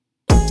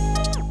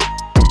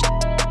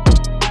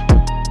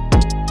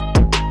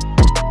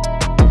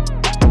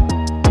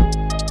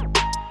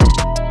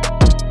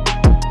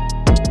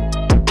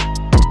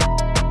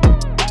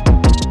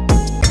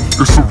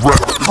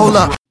Hold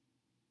up.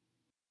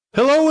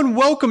 Hello and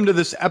welcome to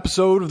this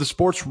episode of the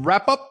Sports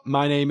Wrap-Up.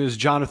 My name is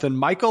Jonathan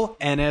Michael,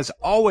 and as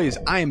always,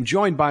 I am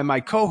joined by my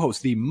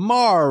co-host, the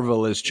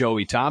marvelous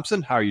Joey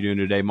Thompson. How are you doing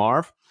today,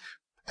 Marv?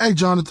 Hey,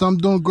 Jonathan, I'm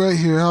doing great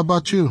here. How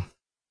about you?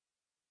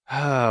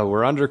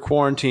 We're under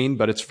quarantine,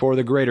 but it's for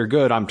the greater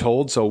good, I'm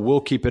told, so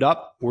we'll keep it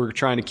up. We're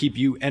trying to keep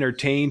you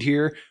entertained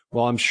here.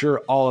 Well, I'm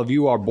sure all of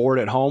you are bored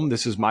at home.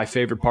 This is my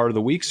favorite part of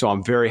the week, so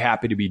I'm very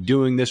happy to be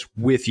doing this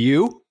with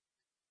you.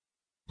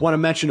 Want to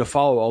mention to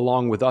follow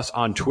along with us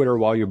on Twitter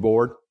while you're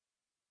bored,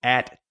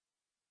 at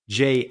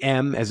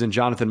JM, as in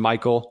Jonathan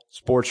Michael,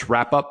 Sports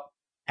Wrap-Up,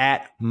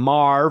 at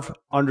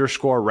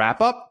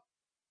Marv_Wrap-Up.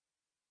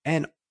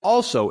 And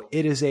also,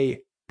 it is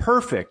a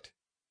perfect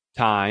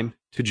time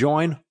to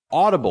join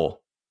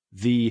Audible,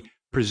 the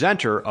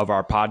presenter of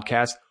our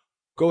podcast.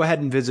 Go ahead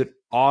and visit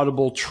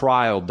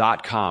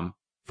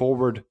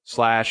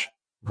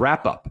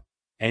audibletrial.com/wrap-up,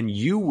 and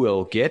you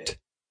will get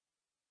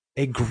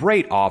a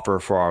great offer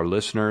for our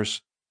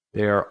listeners.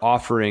 They are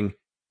offering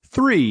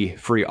 3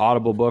 free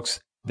Audible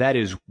books. That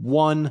is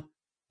one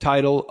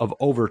title of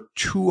over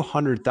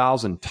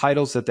 200,000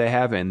 titles that they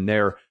have in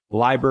their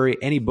library.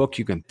 Any book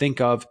you can think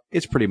of,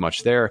 it's pretty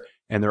much there.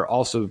 And they're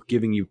also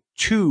giving you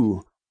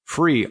 2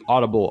 free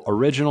Audible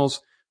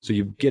originals. So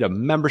you get a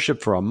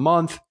membership for a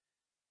month.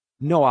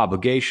 No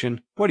obligation.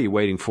 What are you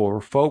waiting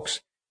for,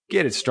 folks?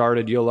 Get it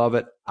started. You'll love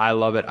it. I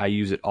love it. I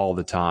use it all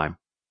the time.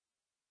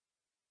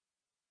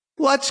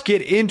 Let's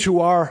get into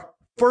our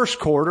first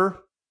quarter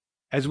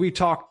as we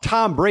talk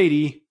Tom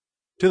Brady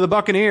to the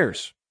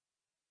Buccaneers.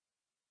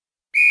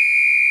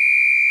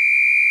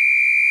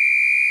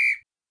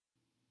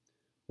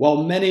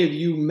 While many of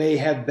you may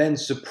have been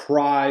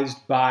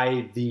surprised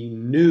by the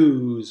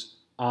news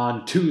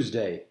on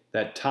Tuesday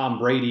that Tom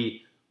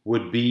Brady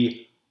would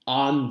be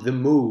on the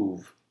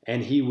move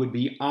and he would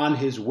be on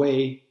his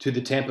way to the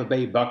Tampa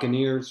Bay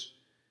Buccaneers,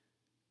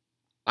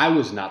 I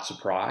was not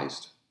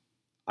surprised.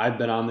 I've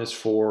been on this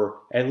for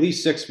at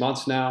least 6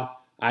 months now.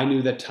 I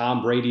knew that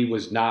Tom Brady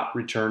was not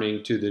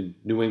returning to the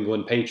New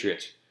England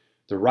Patriots.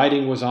 The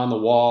writing was on the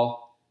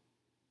wall,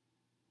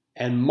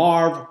 and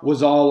Marv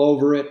was all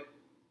over it.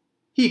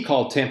 He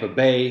called Tampa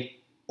Bay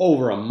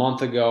over a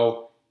month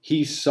ago.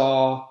 He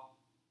saw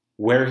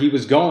where he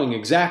was going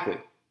exactly.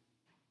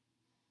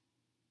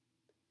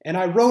 And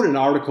I wrote an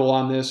article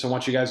on this. I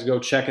want you guys to go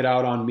check it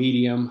out on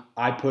Medium.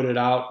 I put it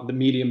out, the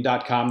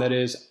medium.com that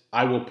is.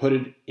 I will put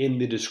it in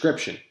the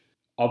description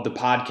of the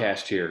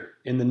podcast here,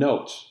 in the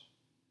notes.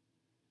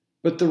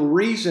 But the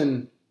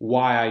reason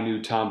why I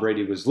knew Tom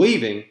Brady was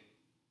leaving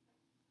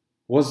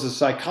was the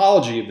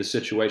psychology of the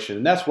situation.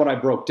 And that's what I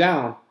broke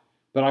down.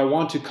 But I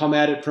want to come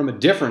at it from a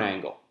different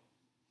angle.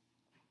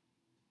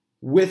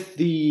 With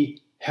the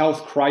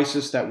health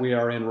crisis that we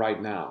are in right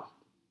now,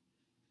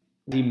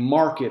 the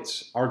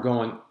markets are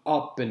going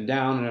up and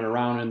down and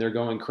around, and they're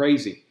going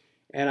crazy.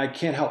 And I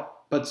can't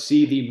help but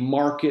see the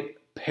market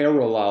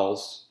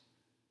parallels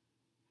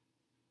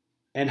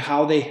and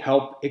how they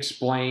help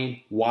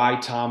explain why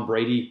Tom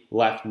Brady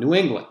left New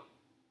England.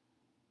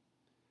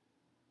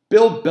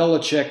 Bill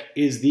Belichick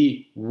is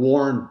the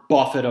Warren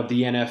Buffett of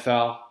the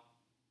NFL.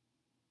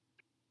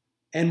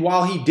 And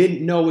while he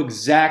didn't know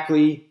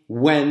exactly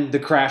when the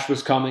crash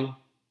was coming,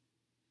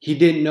 he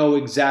didn't know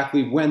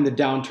exactly when the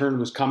downturn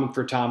was coming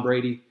for Tom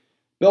Brady,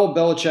 Bill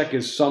Belichick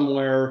is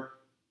somewhere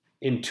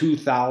in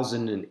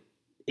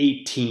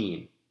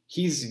 2018.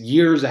 He's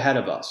years ahead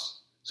of us.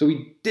 So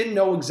he didn't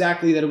know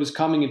exactly that it was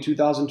coming in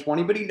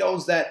 2020, but he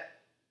knows that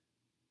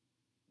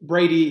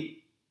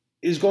Brady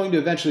is going to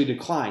eventually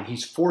decline.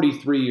 He's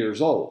 43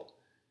 years old.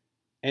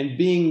 And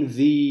being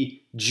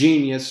the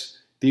genius,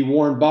 the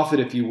Warren Buffett,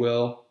 if you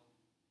will,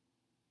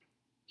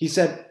 he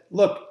said,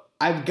 look,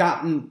 I've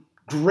gotten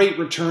great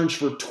returns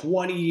for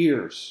 20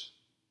 years.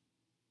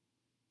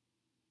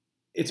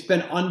 It's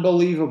been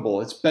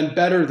unbelievable. It's been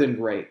better than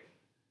great.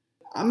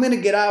 I'm going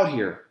to get out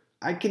here.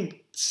 I can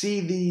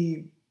see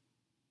the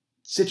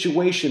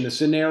situation, the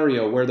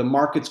scenario where the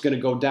market's going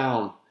to go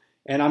down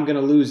and I'm going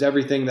to lose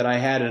everything that I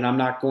had and I'm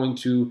not going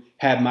to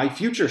have my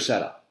future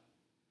set up.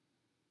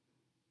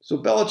 So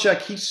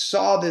Belichick, he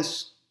saw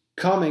this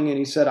coming and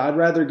he said, I'd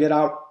rather get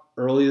out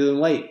earlier than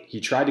late. He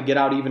tried to get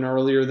out even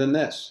earlier than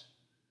this.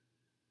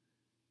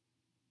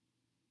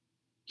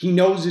 He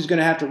knows he's going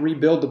to have to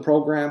rebuild the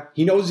program.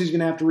 He knows he's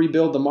going to have to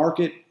rebuild the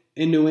market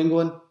in New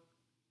England.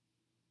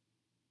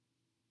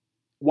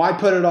 Why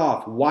put it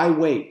off? Why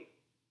wait?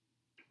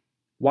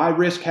 Why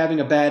risk having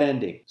a bad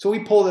ending? So he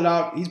pulled it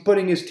out. He's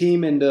putting his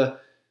team into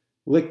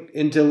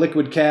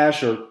liquid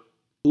cash or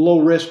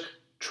low-risk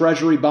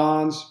treasury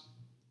bonds.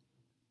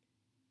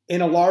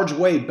 In a large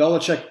way,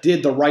 Belichick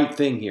did the right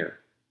thing here.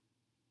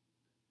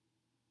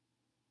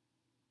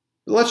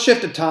 But let's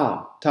shift to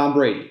Tom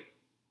Brady.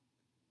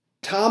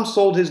 Tom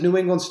sold his New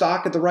England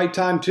stock at the right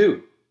time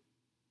too.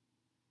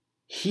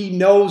 He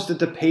knows that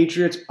the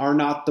Patriots are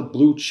not the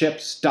blue chip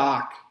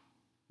stock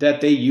that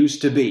they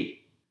used to be.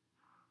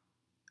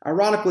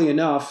 Ironically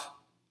enough,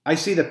 I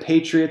see the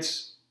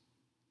Patriots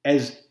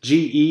as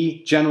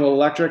GE, General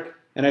Electric,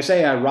 and I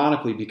say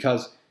ironically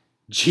because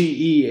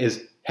GE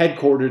is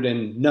headquartered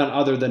in none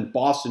other than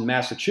Boston,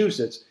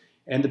 Massachusetts,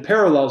 and the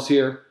parallels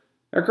here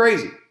are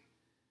crazy.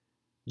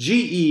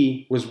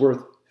 GE was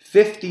worth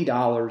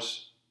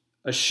 $50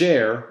 a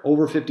share,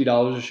 over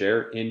 $50 a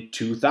share in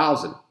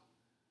 2000.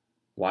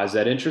 Why is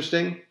that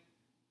interesting?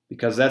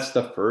 Because that's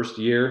the first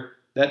year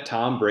that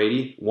Tom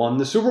Brady won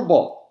the Super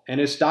Bowl, and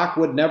his stock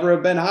would never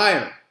have been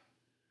higher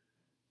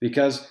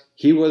because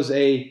he was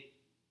a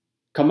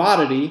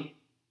commodity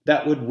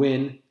that would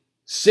win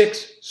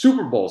 6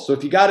 Super Bowls. So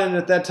if you got in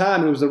at that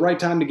time, it was the right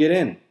time to get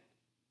in.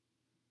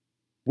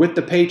 With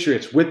the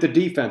Patriots, with the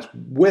defense,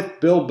 with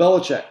Bill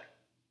Belichick.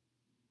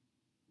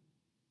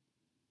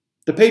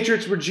 The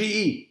Patriots were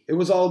GE. It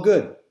was all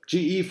good.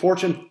 GE,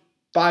 Fortune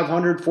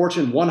 500,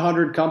 Fortune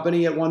 100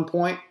 company at one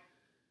point.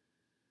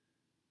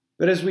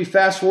 But as we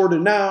fast forward to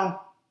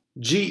now,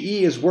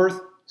 GE is worth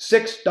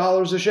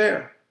 $6 a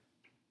share.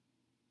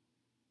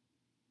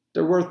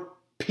 They're worth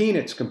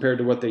peanuts compared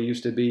to what they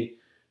used to be.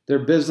 Their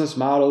business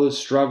model is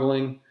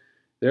struggling.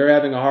 They're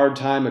having a hard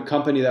time. A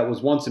company that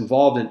was once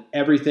involved in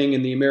everything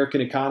in the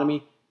American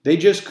economy, they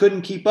just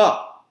couldn't keep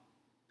up.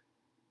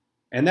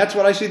 And that's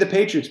what I see the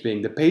Patriots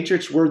being. The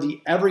Patriots were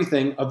the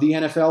everything of the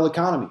NFL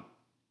economy.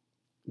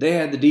 They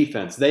had the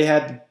defense. They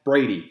had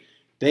Brady.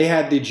 They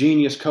had the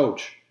genius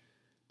coach.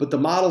 But the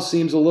model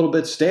seems a little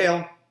bit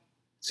stale.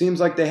 Seems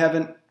like they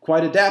haven't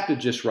quite adapted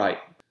just right.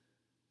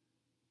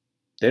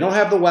 They don't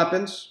have the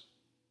weapons.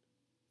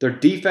 Their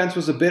defense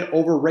was a bit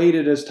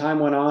overrated as time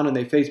went on and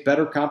they faced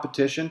better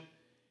competition.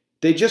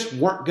 They just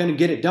weren't going to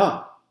get it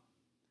done.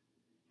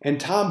 And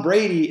Tom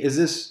Brady is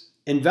this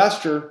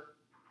investor,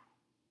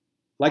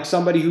 like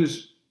somebody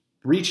who's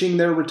reaching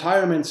their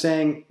retirement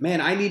saying,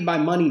 man, I need my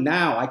money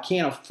now. I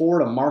can't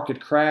afford a market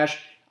crash.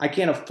 I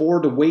can't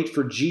afford to wait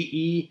for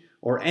GE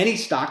or any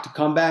stock to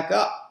come back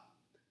up.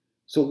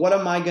 So what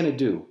am I going to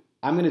do?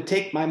 I'm going to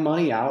take my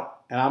money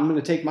out and I'm going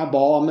to take my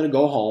ball. I'm going to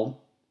go home.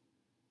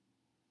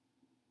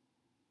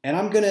 And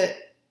I'm going to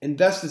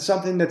invest in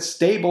something that's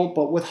stable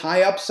but with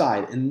high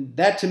upside. And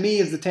that to me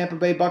is the Tampa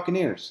Bay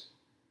Buccaneers.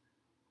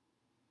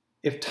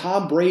 If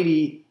Tom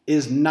Brady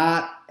is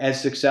not as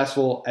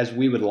successful as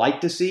we would like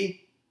to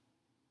see,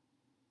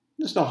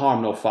 there's no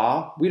harm, no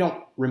foul. We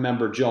don't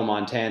remember Joe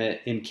Montana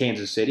in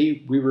Kansas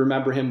City. We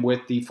remember him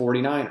with the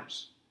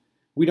 49ers.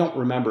 We don't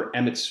remember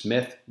Emmitt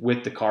Smith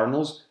with the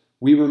Cardinals.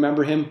 We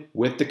remember him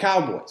with the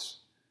Cowboys.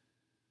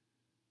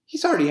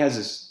 He's already has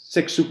his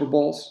 6 Super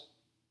Bowls.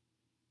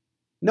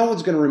 No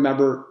one's going to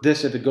remember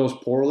this if it goes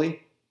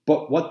poorly.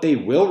 But what they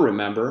will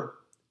remember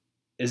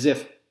is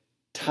if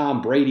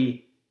Tom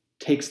Brady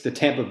takes the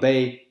Tampa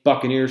Bay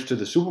Buccaneers to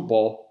the Super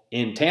Bowl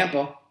in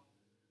Tampa.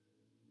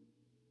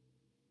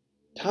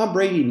 Tom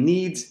Brady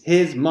needs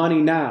his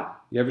money now.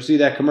 You ever see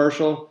that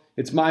commercial?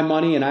 It's my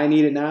money and I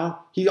need it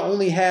now. He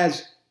only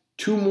has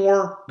 2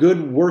 more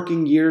good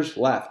working years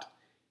left.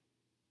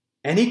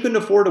 And he couldn't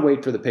afford to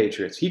wait for the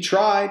Patriots. He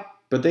tried,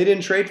 but they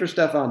didn't trade for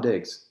Stephon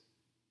Diggs.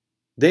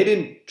 They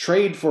didn't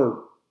trade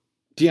for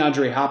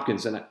DeAndre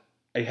Hopkins. And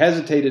I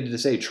hesitated to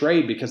say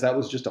trade because that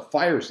was just a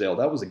fire sale.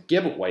 That was a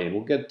giveaway, and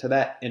we'll get to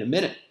that in a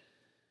minute.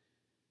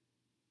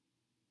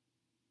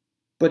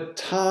 But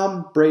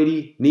Tom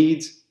Brady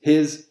needs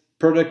his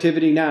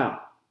productivity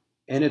now.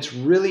 And it's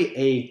really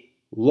a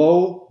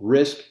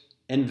low-risk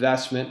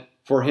investment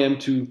for him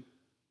to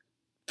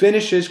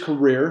finish his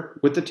career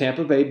with the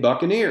Tampa Bay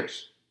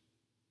Buccaneers.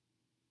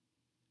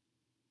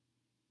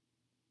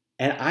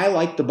 And I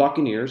like the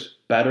Buccaneers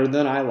better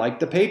than I like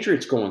the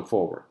Patriots going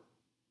forward.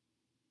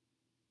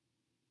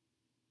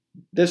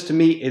 This to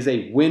me is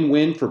a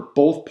win-win for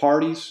both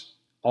parties.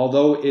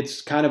 Although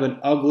it's kind of an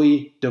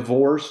ugly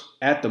divorce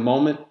at the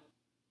moment,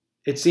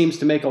 it seems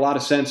to make a lot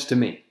of sense to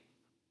me.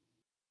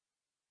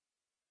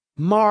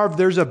 Marv,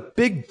 there's a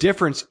big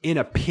difference in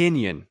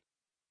opinion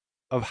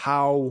of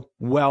how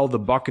well the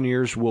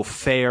Buccaneers will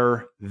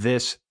fare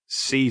this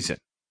season.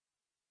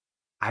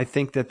 I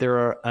think that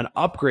they're an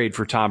upgrade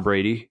for Tom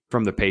Brady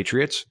from the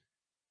Patriots,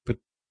 but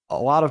a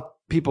lot of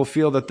people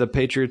feel that the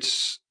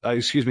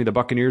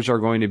Buccaneers are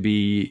going to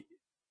be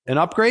an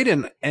upgrade,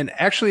 and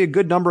actually a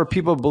good number of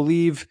people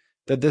believe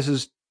that this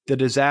is the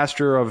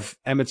disaster of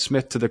Emmitt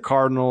Smith to the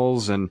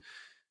Cardinals and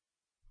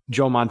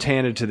Joe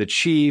Montana to the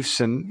Chiefs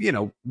and,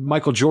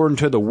 Michael Jordan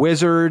to the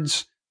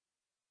Wizards.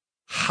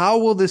 How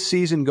will this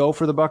season go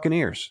for the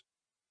Buccaneers?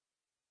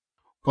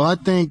 Well, I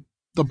think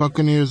the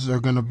Buccaneers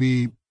are going to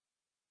be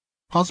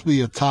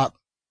possibly a top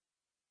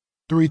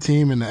 3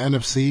 team in the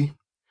NFC.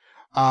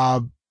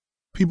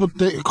 People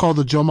call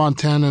the Joe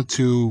Montana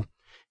to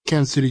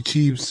Kansas City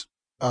Chiefs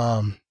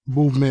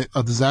movement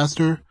a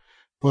disaster.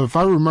 But if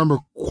I remember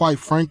quite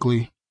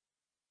frankly,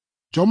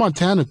 Joe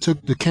Montana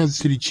took the Kansas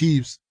City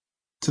Chiefs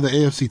to the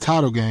AFC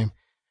title game.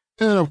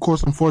 And of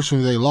course,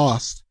 unfortunately, they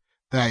lost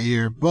that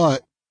year.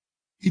 But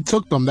he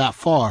took them that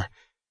far.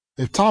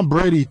 If Tom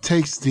Brady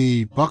takes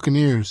the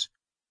Buccaneers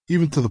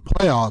even to the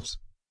playoffs,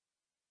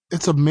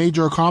 it's a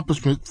major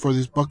accomplishment for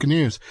these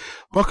Buccaneers.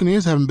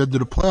 Buccaneers haven't been to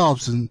the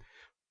playoffs in,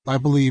 I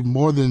believe,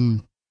 more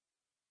than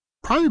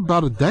probably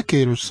about a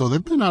decade or so.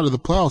 They've been out of the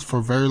playoffs for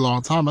a very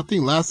long time. I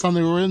think last time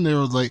they were in there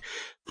was like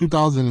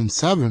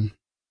 2007, if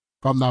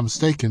I'm not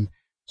mistaken.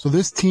 So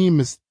this team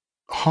is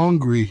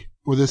hungry,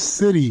 or this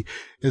city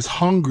is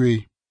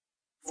hungry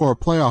for a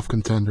playoff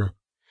contender.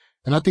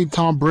 And I think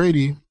Tom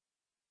Brady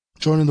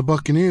joining the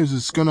Buccaneers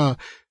is gonna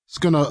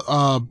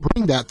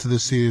bring that to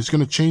this city. It's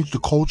gonna change the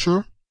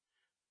culture.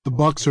 The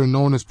Bucs are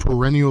known as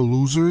perennial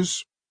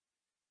losers.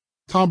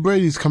 Tom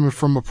Brady's coming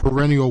from a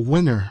perennial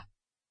winner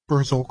for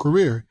his whole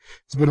career.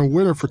 He's been a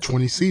winner for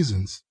 20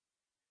 seasons.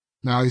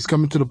 Now he's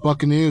coming to the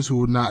Buccaneers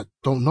who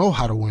don't know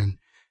how to win.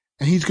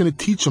 And he's going to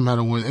teach them how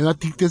to win. And I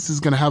think this is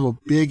going to have a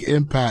big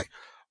impact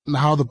on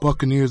how the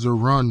Buccaneers are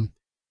run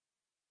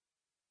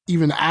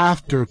even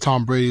after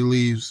Tom Brady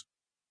leaves.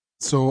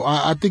 So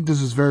I think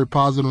this is very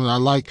positive, and I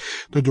like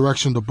the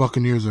direction the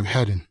Buccaneers are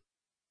heading.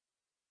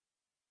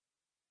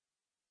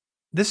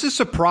 This is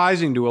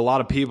surprising to a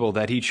lot of people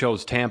that he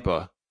chose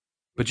Tampa,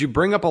 but you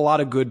bring up a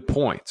lot of good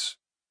points.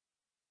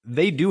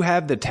 They do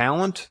have the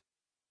talent.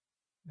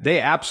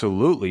 They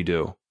absolutely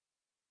do.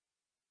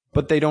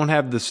 But they don't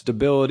have the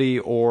stability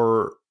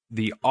or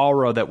the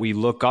aura that we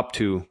look up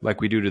to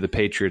like we do to the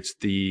Patriots,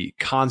 the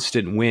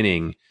constant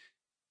winning.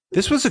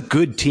 This was a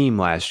good team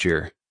last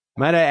year.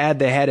 Might I add,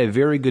 they had a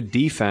very good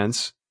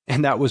defense,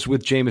 and that was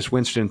with Jameis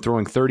Winston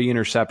throwing 30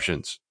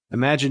 interceptions.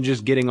 Imagine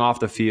just getting off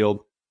the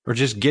field or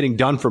just getting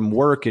done from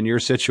work in your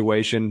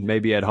situation,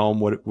 maybe at home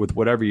with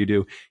whatever you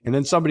do, and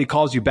then somebody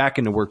calls you back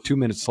into work 2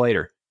 minutes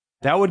later.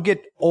 That would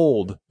get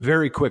old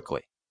very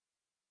quickly.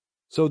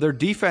 So their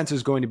defense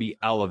is going to be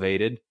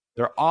elevated.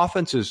 Their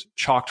offense is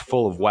chocked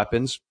full of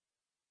weapons.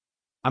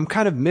 I'm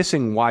kind of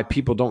missing why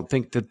people don't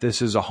think that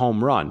this is a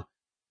home run.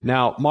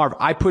 Now, Marv,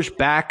 I push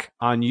back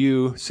on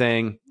you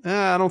saying,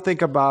 I don't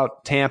think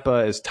about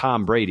Tampa as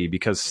Tom Brady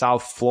because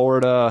South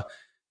Florida,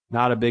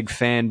 not a big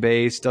fan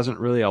base, doesn't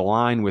really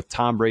align with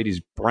Tom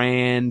Brady's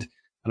brand.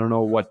 I don't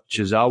know what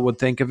Giselle would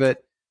think of it.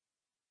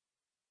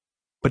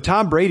 But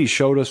Tom Brady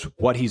showed us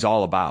what he's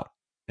all about,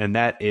 and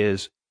that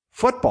is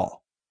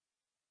football.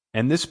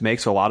 And this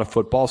makes a lot of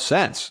football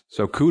sense.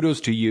 So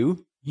kudos to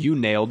you. You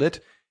nailed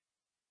it.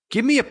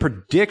 Give me a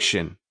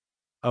prediction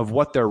of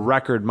what their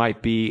record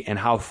might be and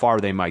how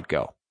far they might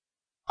go.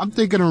 I'm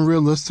thinking a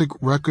realistic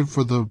record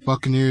for the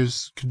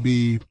Buccaneers could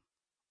be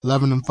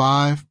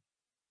 11-5,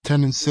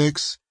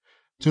 10-6.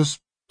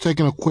 Just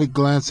taking a quick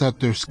glance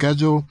at their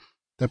schedule.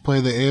 They play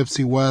the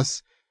AFC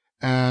West,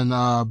 and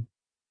I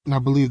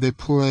believe they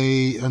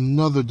play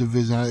another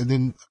division. I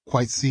didn't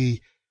quite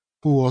see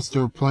who else they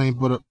were playing,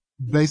 but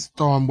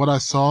based on what I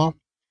saw,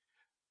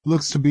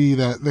 looks to be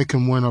that they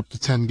can win up to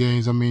 10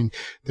 games. I mean,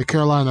 the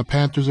Carolina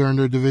Panthers are in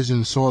their division,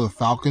 and so are the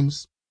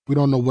Falcons. We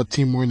don't know what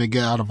team we're going to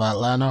get out of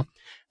Atlanta.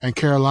 And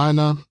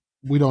Carolina,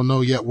 we don't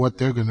know yet what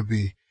they're going to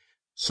be.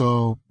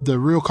 So the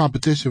real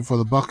competition for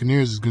the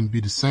Buccaneers is going to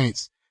be the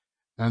Saints.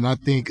 And I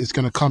think it's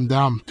going to come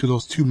down to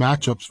those two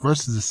matchups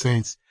versus the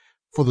Saints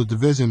for the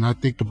division. I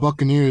think the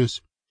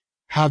Buccaneers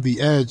have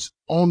the edge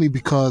only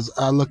because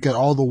I look at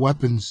all the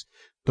weapons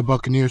the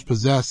Buccaneers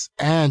possess,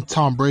 and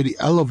Tom Brady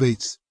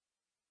elevates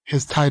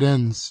his tight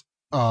ends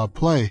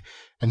play.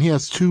 And he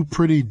has two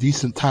pretty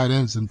decent tight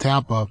ends in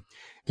Tampa,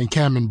 in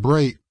Cameron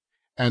Brate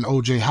and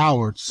O.J.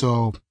 Howard.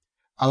 So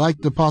I like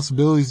the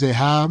possibilities they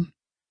have.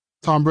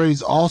 Tom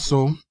Brady's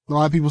also, a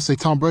lot of people say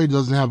Tom Brady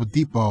doesn't have a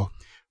deep ball.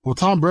 Well,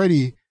 Tom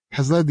Brady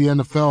has led the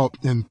NFL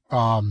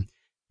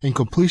in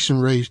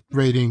completion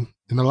rating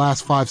in the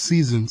last 5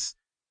 seasons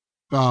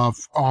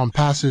on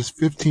passes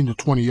 15 to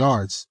 20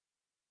 yards.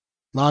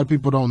 A lot of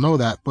people don't know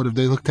that, but if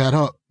they look that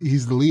up,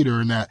 he's the leader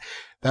in that.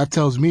 That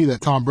tells me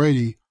that Tom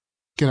Brady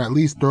can at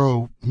least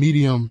throw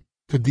medium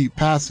to deep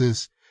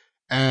passes,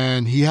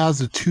 and he has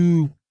the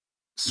 2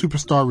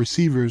 superstar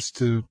receivers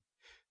to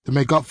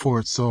make up for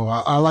it. So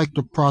I like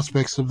the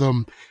prospects of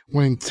them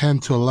winning 10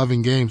 to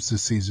 11 games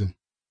this season.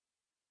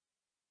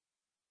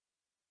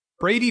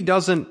 Brady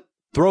doesn't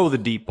throw the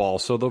deep ball.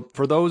 So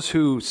for those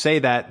who say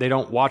that, they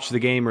don't watch the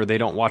game or they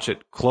don't watch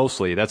it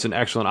closely. That's an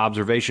excellent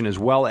observation, as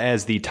well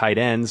as the tight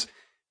ends.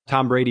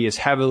 Tom Brady is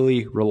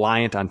heavily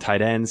reliant on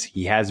tight ends.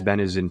 He has been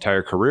his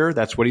entire career.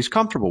 That's what he's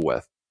comfortable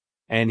with.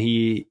 And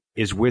he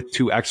is with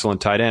 2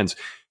 excellent tight ends.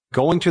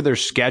 Going to their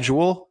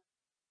schedule,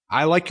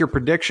 I like your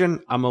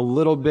prediction. I'm a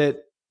little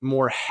bit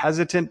more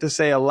hesitant to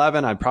say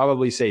 11. I'd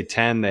probably say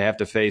 10. They have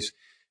to face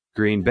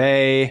Green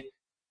Bay.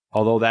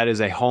 Although that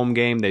is a home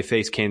game, they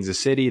face Kansas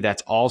City.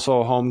 That's also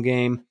a home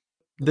game.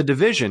 The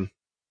division,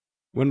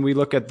 when we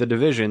look at the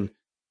division,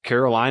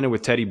 Carolina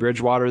with Teddy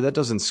Bridgewater, that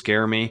doesn't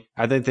scare me.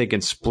 I think they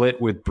can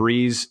split with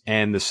Breeze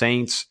and the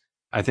Saints.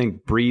 I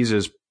think Breeze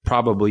is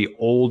probably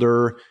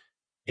older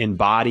in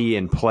body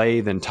and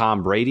play than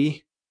Tom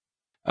Brady.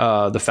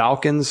 The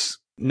Falcons,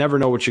 never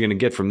know what you're going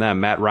to get from them.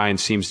 Matt Ryan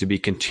seems to be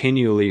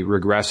continually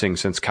regressing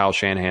since Kyle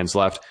Shanahan's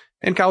left.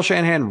 And Kyle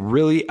Shanahan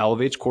really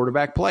elevates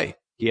quarterback play.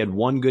 He had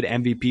 1 good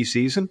MVP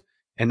season,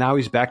 and now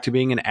he's back to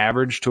being an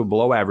average to a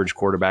below average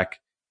quarterback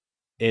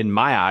in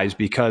my eyes,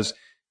 because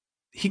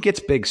he gets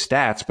big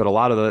stats, but a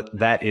lot of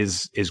that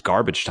is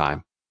garbage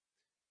time.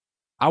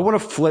 I want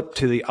to flip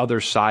to the other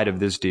side of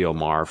this deal,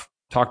 Marv.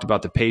 Talked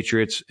about the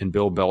Patriots and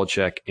Bill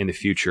Belichick in the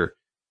future.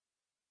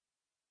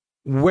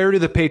 Where do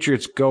the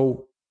Patriots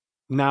go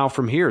now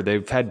from here?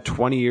 They've had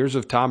 20 years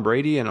of Tom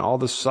Brady, and all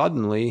of a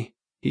sudden,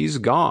 he's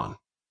gone.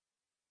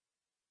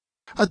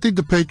 I think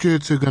the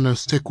Patriots are going to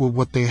stick with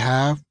what they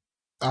have.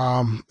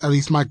 At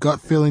least my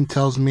gut feeling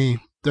tells me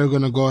they're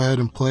going to go ahead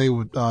and play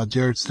with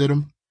Jarrett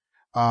Stidham.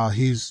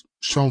 He's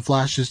shown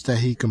flashes that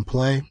he can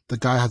play. The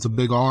guy has a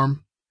big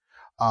arm.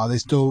 They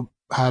still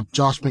have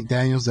Josh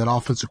McDaniels, that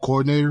offensive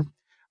coordinator.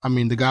 I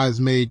mean, the guy's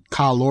made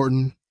Kyle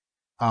Orton.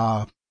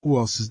 Who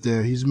else is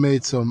there? He's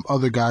made some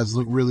other guys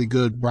look really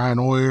good. Brian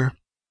Hoyer.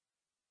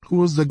 Who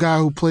was the guy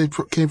who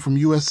came from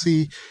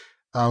USC?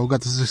 Who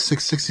got the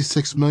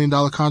 $66 million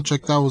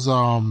contract? That was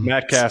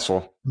Matt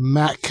Castle.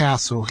 Matt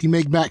Castle. He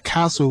made Matt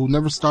Castle, who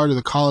never started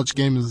a college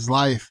game in his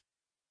life,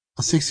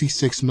 a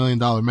 $66 million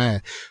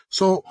man.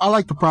 So I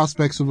like the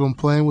prospects of him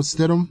playing with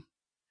Stidham.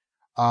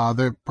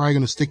 They're probably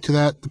going to stick to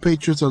that. The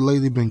Patriots are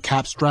lately been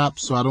cap strapped,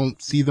 so I don't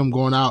see them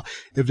going out.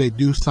 If they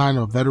do sign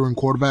a veteran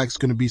quarterback, it's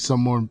going to be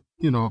someone,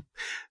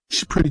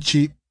 pretty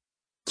cheap.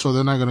 So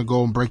they're not going to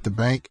go and break the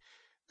bank.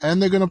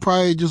 And they're going to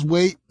probably just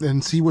wait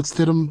and see what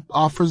Stidham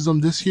offers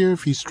them this year.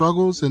 If he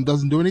struggles and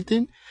doesn't do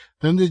anything,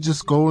 then they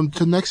just go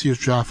into next year's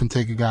draft and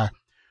take a guy.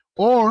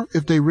 Or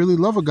if they really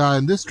love a guy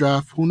in this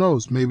draft, who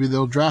knows? Maybe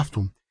they'll draft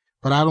him.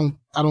 But I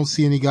don't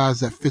see any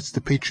guys that fits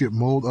the Patriot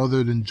mold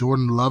other than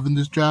Jordan Love in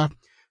this draft.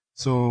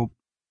 So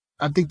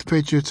I think the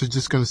Patriots are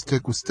just going to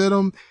stick with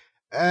Stidham,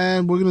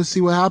 and we're going to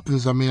see what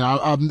happens. I mean,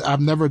 I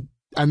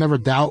never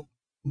doubt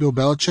Bill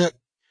Belichick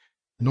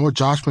nor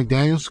Josh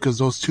McDaniels, because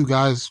those two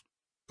guys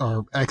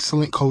are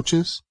excellent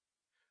coaches.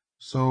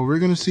 So we're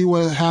going to see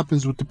what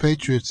happens with the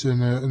Patriots in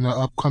the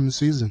upcoming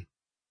season.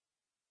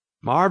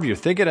 Marv, you're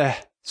thinking a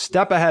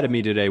step ahead of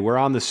me today. We're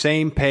on the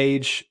same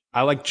page.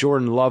 I like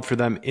Jordan Love for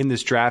them in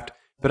this draft,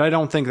 but I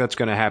don't think that's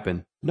going to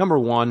happen. Number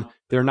one,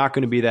 they're not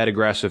going to be that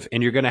aggressive,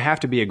 and you're going to have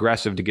to be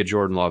aggressive to get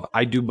Jordan Love.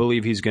 I do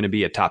believe he's going to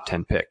be a top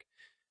 10 pick.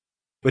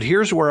 But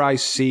here's where I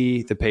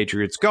see the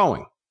Patriots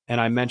going, and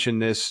I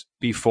mentioned this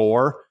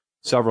before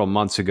several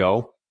months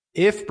ago.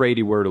 If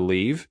Brady were to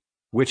leave,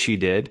 which he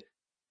did,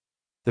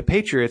 the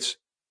Patriots,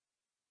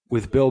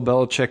 with Bill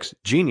Belichick's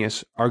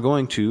genius, are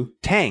going to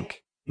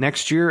tank.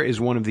 Next year is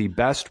one of the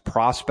best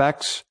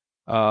prospects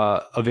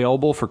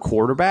available for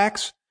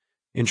quarterbacks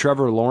in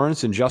Trevor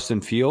Lawrence and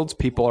Justin Fields.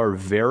 People are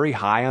very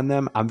high on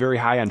them. I'm very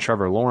high on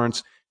Trevor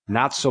Lawrence,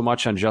 not so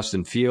much on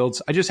Justin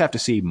Fields. I just have to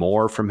see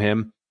more from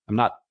him. I'm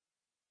not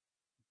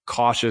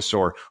cautious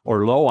or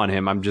low on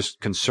him. I'm just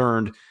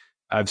concerned.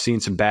 I've seen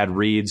some bad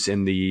reads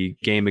in the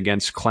game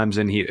against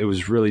Clemson. It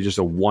was really just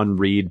a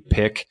one-read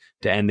pick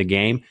to end the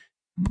game.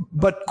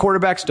 But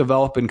quarterbacks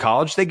develop in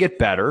college. They get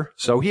better,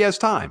 so he has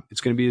time.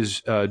 It's going to be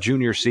his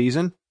junior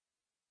season,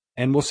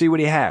 and we'll see what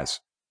he has.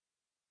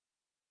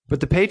 But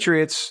the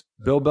Patriots,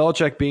 Bill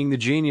Belichick being the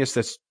genius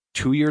that's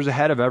 2 years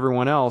ahead of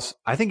everyone else,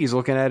 I think he's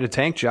looking at a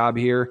tank job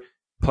here.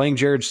 Playing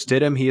Jarrett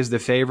Stidham, he is the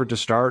favorite to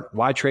start.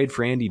 Why trade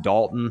for Andy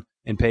Dalton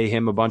and pay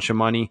him a bunch of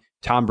money?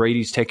 Tom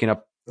Brady's taking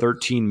up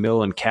 $13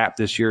 million in cap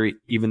this year,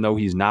 even though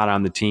he's not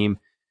on the team.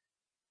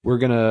 We're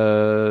going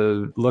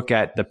to look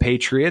at the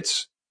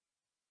Patriots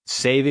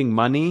saving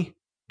money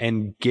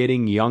and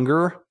getting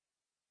younger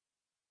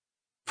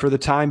for the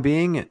time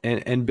being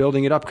and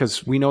building it up,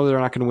 because we know they're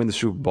not going to win the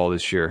Super Bowl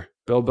this year.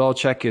 Bill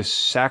Belichick is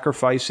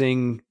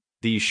sacrificing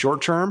the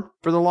short term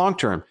for the long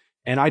term,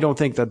 and I don't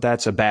think that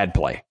that's a bad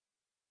play.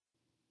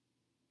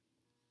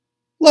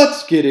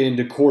 Let's get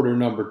into quarter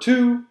number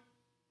 2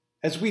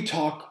 as we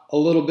talk a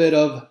little bit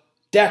of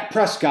Dak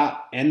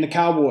Prescott and the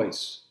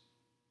Cowboys.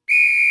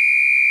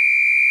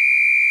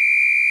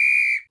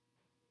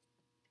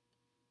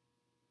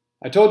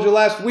 I told you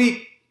last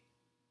week,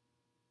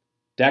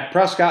 Dak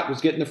Prescott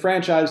was getting the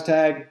franchise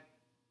tag.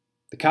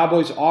 The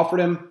Cowboys offered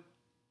him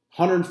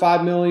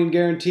 $105 million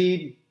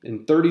guaranteed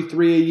and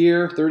 $33 a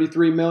year,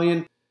 $33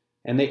 million,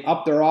 and they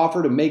upped their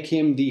offer to make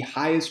him the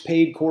highest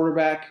paid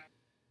quarterback.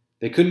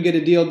 They couldn't get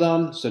a deal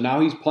done, so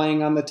now he's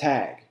playing on the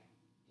tag.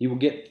 He will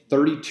get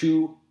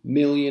 $32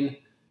 million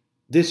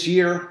this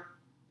year.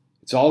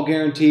 It's all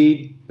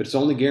guaranteed, but it's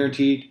only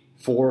guaranteed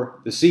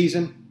for the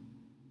season.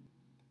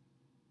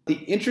 The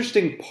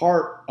interesting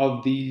part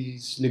of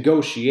these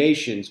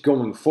negotiations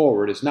going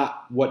forward is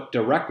not what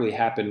directly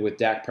happened with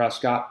Dak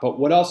Prescott, but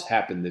what else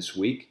happened this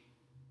week.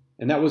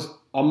 And that was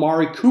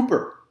Amari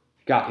Cooper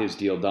got his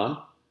deal done.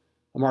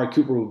 Amari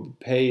Cooper will be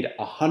paid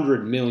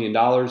 $100 million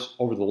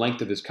over the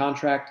length of his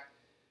contract.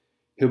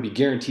 He'll be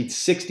guaranteed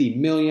 $60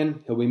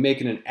 million. He'll be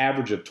making an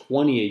average of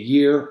 $20 a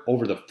year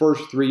over the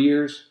first 3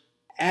 years.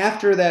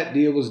 After that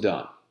deal was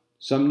done,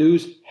 some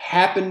news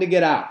happened to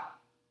get out.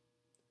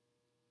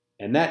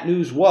 And that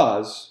news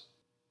was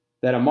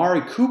that Amari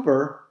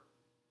Cooper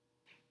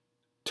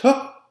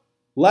took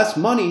less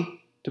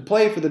money to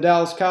play for the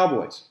Dallas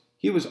Cowboys.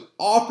 He was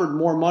offered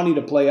more money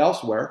to play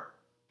elsewhere.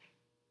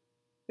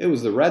 It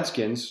was the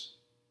Redskins,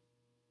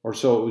 or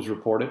so it was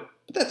reported.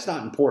 But that's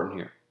not important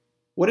here.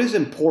 What is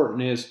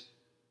important is,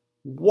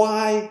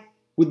 why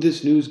would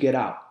this news get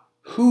out?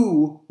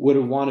 who would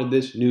have wanted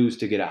this news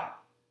to get out?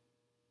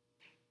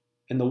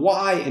 And the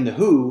why and the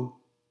who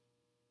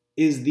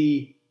is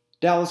the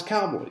Dallas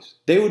Cowboys.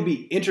 They would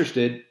be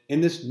interested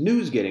in this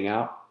news getting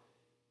out,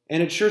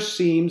 and it sure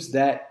seems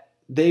that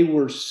they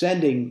were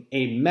sending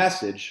a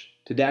message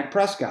to Dak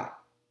Prescott.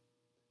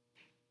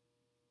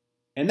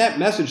 And that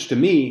message to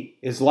me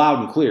is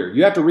loud and clear.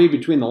 You have to read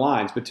between the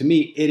lines, but to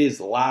me it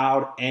is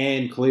loud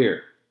and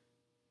clear.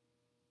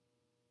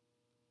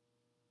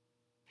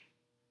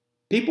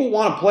 People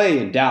want to play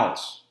in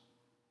Dallas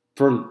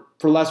for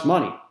less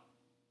money.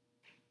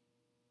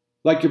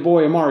 Like your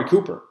boy Amari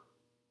Cooper.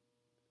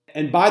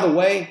 And by the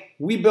way,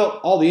 we built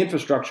all the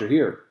infrastructure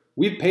here.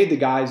 We've paid the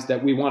guys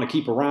that we want to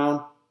keep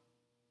around.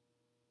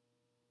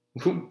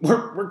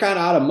 We're kind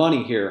of out of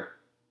money here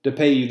to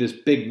pay you this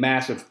big,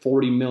 massive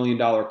 $40 million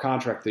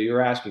contract that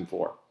you're asking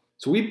for.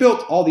 So we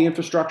built all the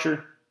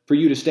infrastructure for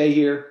you to stay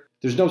here.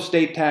 There's no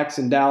state tax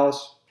in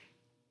Dallas.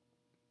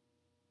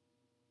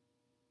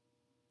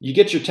 You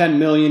get your $10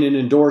 million in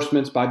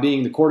endorsements by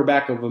being the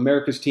quarterback of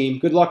America's team.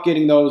 Good luck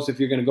getting those if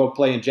you're going to go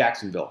play in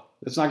Jacksonville.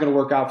 That's not going to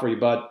work out for you,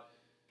 bud.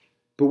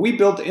 But we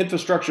built the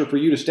infrastructure for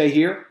you to stay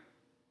here.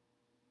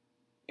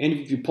 And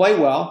if you play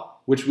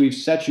well, which we've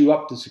set you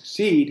up to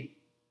succeed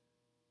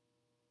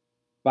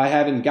by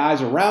having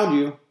guys around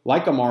you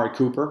like Amari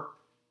Cooper,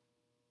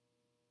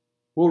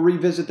 we'll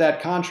revisit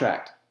that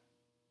contract.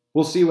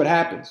 We'll see what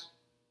happens.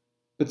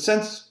 But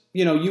since,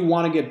 you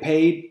want to get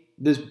paid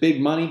this big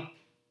money,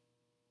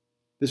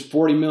 this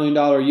 $40 million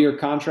a year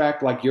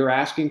contract like you're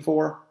asking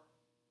for,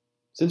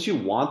 since you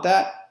want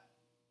that,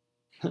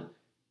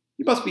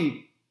 you must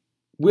be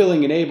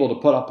willing and able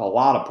to put up a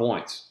lot of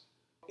points.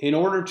 In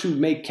order to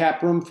make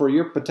cap room for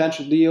your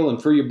potential deal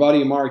and for your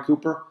buddy Amari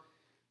Cooper,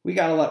 we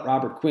got to let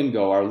Robert Quinn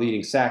go, our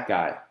leading sack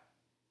guy.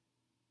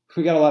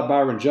 We got to let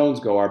Byron Jones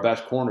go, our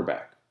best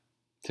cornerback,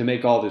 to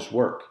make all this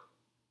work.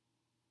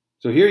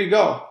 So here you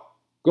go.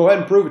 Go ahead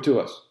and prove it to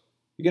us.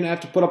 You're going to have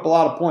to put up a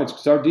lot of points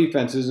because our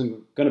defense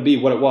isn't going to be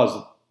what it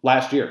was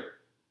last year.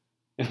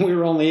 And we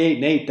were only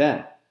 8-8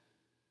 then.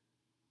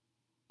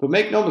 But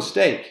make no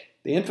mistake,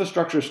 the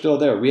infrastructure is still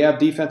there. We have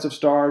defensive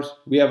stars.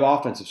 We have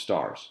offensive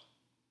stars.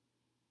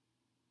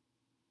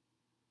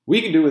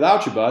 We can do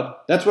without you, bud.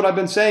 That's what I've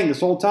been saying this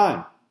whole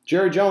time.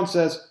 Jerry Jones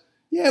says,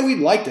 yeah, we'd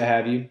like to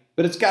have you,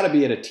 but it's got to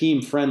be at a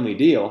team-friendly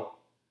deal.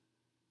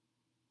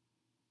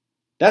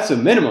 That's the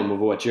minimum of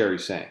what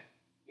Jerry's saying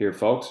here,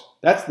 folks.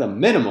 That's the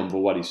minimum of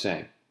what he's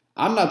saying.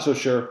 I'm not so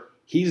sure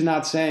he's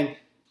not saying,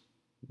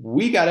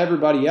 we got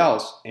everybody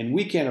else, and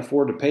we can't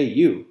afford to pay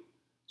you,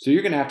 so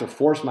you're going to have to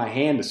force my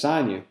hand to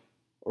sign you,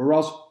 or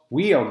else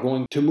we are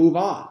going to move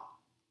on.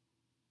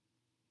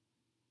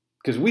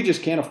 Because we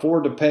just can't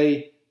afford to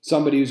pay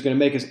somebody who's going to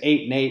make us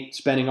 8-8,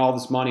 spending all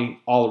this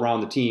money all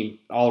around the team,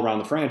 all around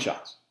the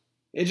franchise.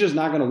 It's just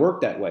not going to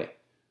work that way.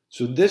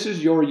 So this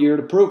is your year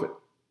to prove it.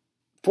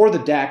 For the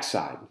Dak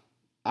side,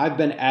 I've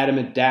been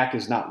adamant Dak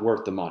is not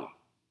worth the money.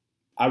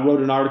 I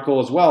wrote an article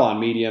as well on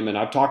Medium, and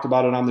I've talked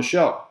about it on the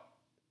show.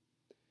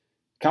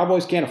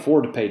 Cowboys can't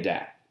afford to pay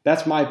Dak.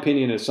 That's my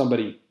opinion as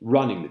somebody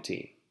running the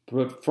team.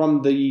 But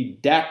from the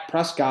Dak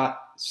Prescott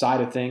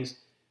side of things,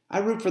 I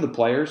root for the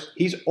players.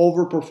 He's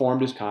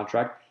overperformed his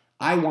contract.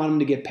 I want him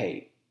to get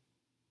paid.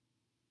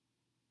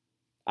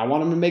 I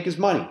want him to make his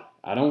money.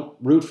 I don't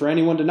root for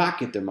anyone to not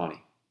get their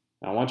money.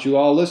 I want you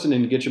all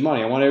listening to get your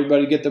money. I want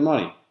everybody to get their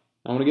money.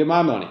 I want to get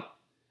my money.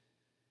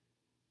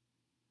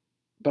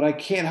 But I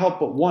can't help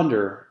but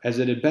wonder, as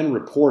it had been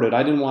reported,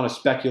 I didn't want to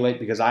speculate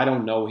because I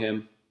don't know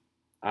him.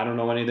 I don't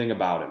know anything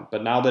about him.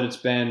 But now that it's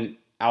been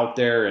out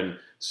there and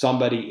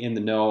somebody in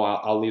the know,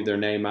 I'll leave their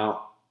name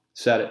out,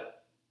 said it.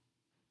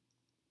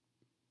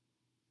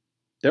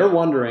 They're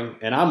wondering,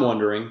 and I'm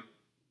wondering,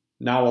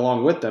 now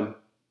along with them,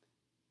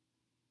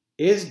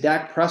 is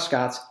Dak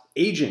Prescott's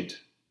agent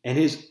and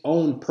his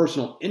own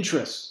personal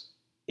interests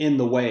in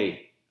the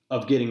way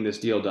of getting this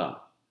deal done?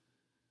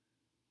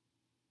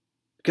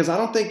 Because I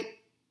don't think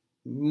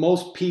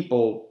most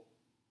people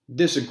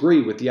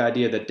disagree with the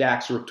idea that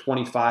Dak's worth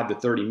 $25 to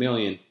 $30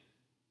 million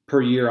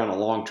per year on a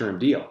long-term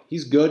deal.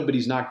 He's good, but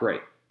he's not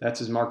great. That's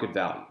his market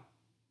value.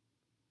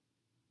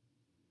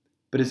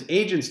 But his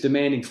agent's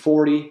demanding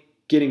 40,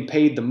 getting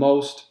paid the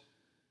most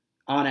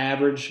on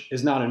average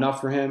is not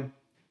enough for him.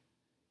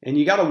 And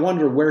you got to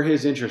wonder where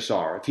his interests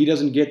are. If he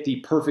doesn't get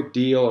the perfect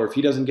deal, or if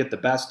he doesn't get the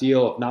best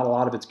deal, if not a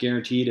lot of it's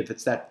guaranteed, if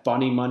it's that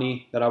funny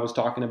money that I was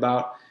talking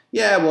about,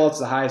 yeah, well, it's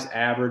the highest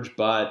average,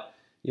 but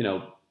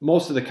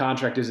most of the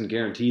contract isn't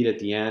guaranteed at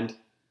the end.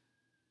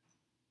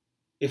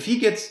 If he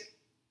gets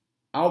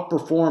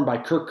outperformed by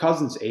Kirk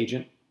Cousins'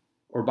 agent,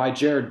 or by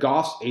Jared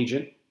Goff's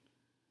agent,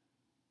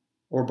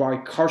 or by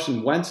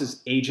Carson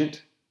Wentz's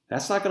agent,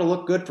 that's not going to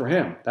look good for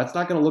him. That's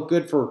not going to look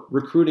good for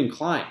recruiting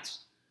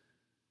clients.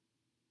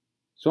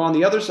 So on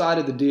the other side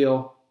of the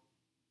deal,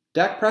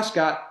 Dak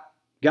Prescott,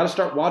 got to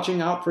start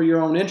watching out for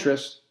your own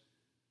interests.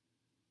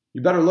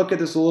 You better look at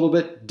this a little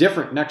bit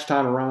different next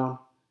time around,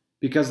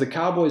 because the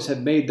Cowboys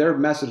have made their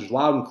message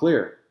loud and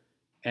clear,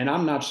 and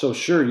I'm not so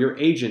sure your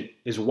agent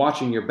is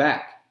watching your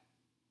back.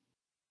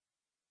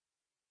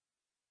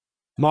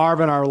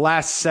 Marv, in our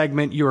last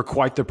segment, you were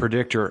quite the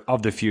predictor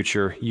of the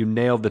future. You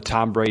nailed the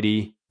Tom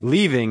Brady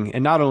leaving,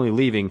 and not only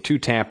leaving, to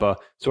Tampa.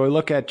 So I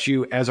look at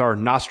you as our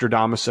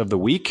Nostradamus of the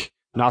week,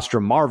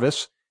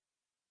 Nostramarvis.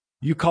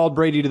 You called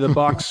Brady to the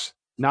Bucs.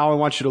 Now I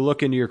want you to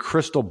look into your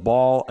crystal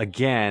ball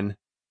again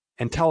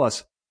and tell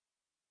us,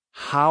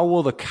 how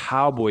will the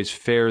Cowboys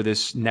fare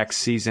this next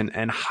season,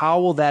 and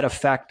how will that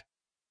affect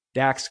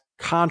Dak's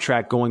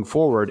contract going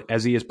forward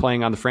as he is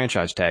playing on the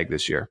franchise tag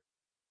this year?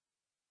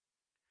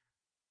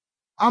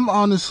 I'm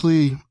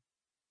honestly,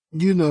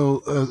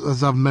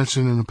 as I've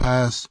mentioned in the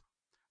past,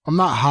 I'm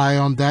not high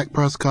on Dak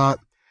Prescott.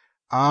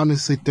 I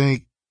honestly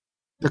think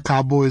the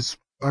Cowboys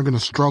are going to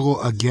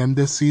struggle again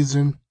this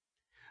season.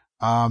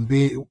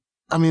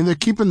 They're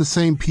keeping the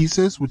same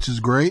pieces, which is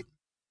great,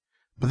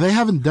 but they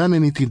haven't done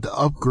anything to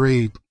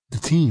upgrade the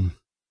team.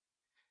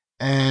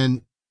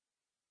 And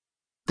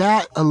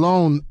that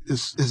alone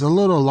is a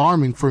little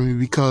alarming for me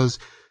because,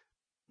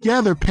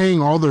 yeah, they're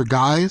paying all their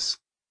guys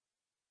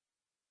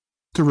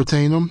to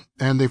retain them,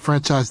 and they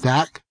franchise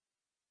Dak.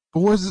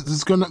 But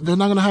they're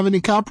not going to have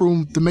any cap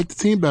room to make the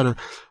team better.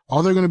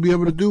 All they're going to be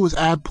able to do is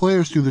add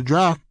players through the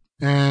draft,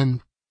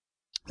 and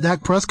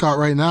Dak Prescott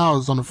right now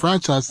is on the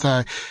franchise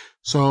tag.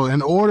 So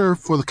in order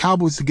for the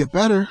Cowboys to get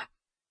better,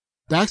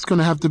 Dak's going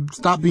to have to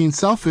stop being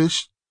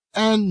selfish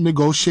and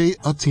negotiate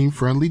a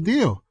team-friendly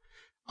deal.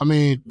 I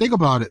mean, think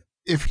about it.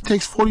 If he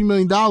takes $40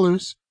 million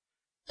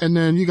and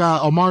then you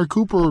got Amari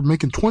Cooper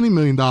making $20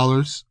 million,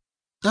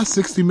 that's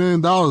 $60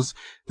 million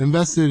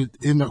invested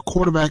in a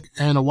quarterback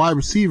and a wide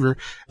receiver,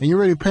 and you're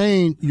already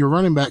paying your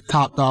running back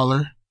top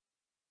dollar,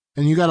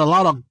 and you got a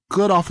lot of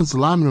good offensive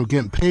linemen who are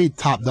getting paid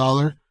top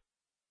dollar.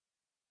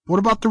 What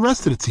about the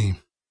rest of the team?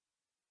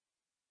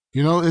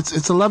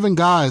 It's 11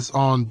 guys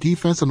on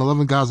defense and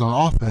 11 guys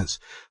on offense.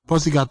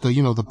 Plus you got the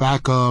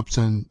backups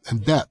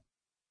and depth.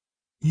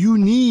 You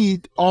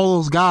need all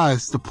those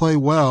guys to play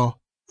well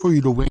for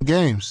you to win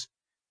games.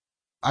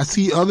 I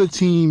see other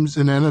teams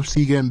in the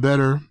NFC getting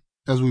better,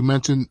 as we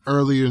mentioned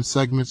earlier in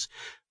segments,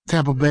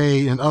 Tampa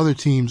Bay and other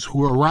teams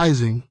who are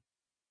rising.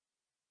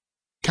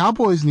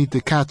 Cowboys need to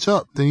catch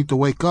up. They need to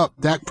wake up.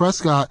 Dak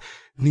Prescott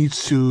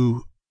needs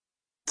to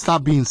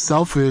stop being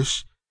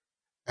selfish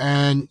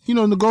and,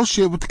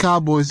 negotiate with the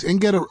Cowboys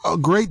and get a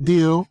great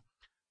deal,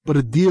 but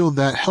a deal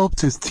that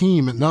helps his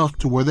team enough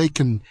to where they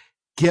can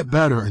get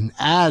better and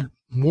add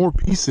more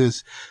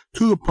pieces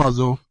to the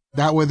puzzle.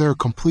 That way they're a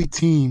complete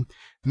team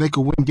and they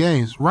can win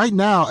games. Right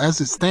now,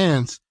 as it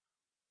stands,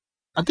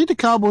 I think the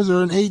Cowboys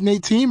are an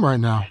 8-8 team right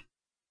now.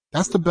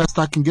 That's the best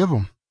I can give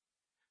them.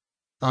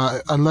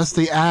 Unless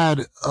they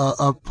add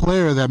a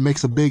player that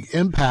makes a big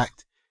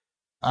impact,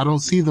 I don't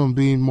see them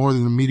being more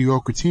than a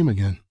mediocre team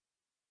again.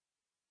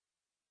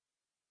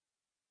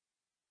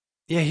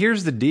 Yeah,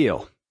 here's the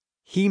deal.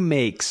 He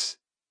makes,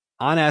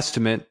 on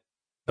estimate,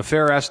 a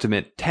fair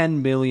estimate,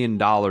 $10 million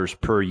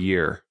per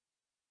year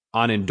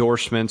on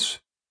endorsements,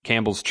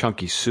 Campbell's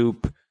Chunky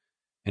Soup,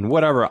 and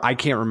whatever. I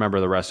can't remember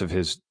the rest of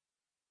his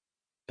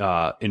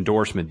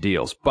endorsement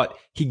deals, but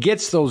he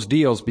gets those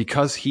deals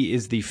because he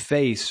is the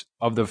face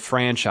of the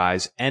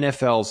franchise,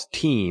 NFL's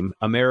team,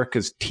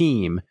 America's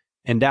team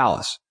in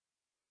Dallas.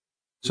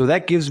 So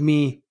that gives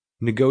me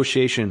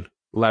negotiation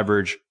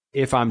leverage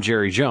if I'm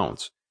Jerry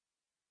Jones.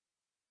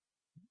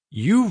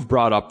 You've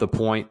brought up the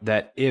point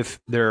that if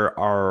there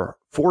are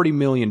 $40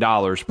 million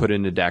put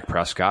into Dak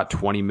Prescott,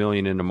 $20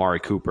 million into Amari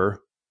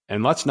Cooper,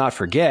 and let's not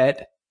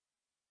forget,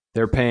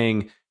 they're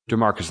paying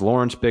DeMarcus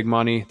Lawrence big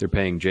money. They're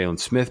paying Jalen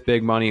Smith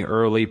big money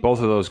early. Both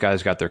of those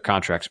guys got their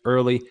contracts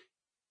early.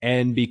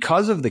 And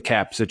because of the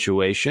cap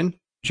situation,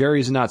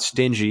 Jerry's not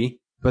stingy,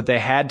 but they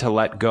had to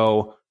let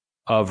go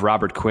of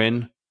Robert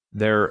Quinn,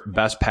 their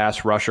best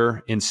pass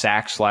rusher in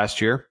sacks last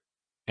year,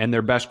 and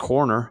their best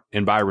corner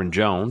in Byron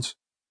Jones.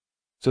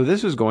 So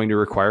this is going to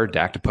require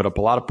Dak to put up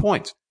a lot of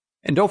points.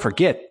 And don't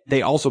forget,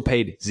 they also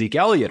paid Zeke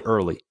Elliott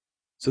early.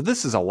 So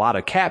this is a lot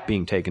of cap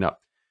being taken up.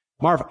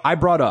 Marv, I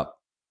brought up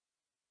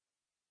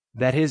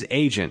that his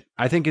agent,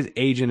 I think his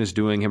agent is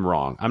doing him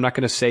wrong. I'm not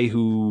going to say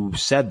who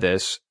said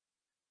this,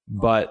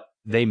 but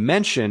they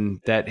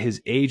mentioned that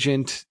his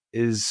agent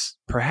is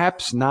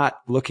perhaps not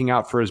looking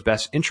out for his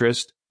best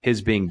interest,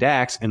 his being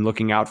Dak's, and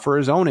looking out for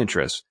his own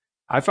interests.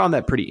 I found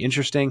that pretty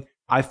interesting.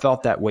 I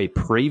felt that way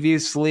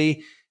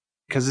previously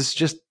because this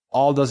just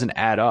all doesn't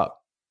add up.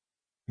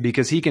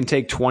 Because he can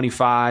take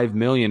 $25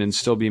 million and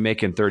still be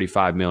making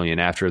 $35 million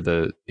after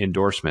the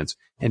endorsements.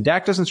 And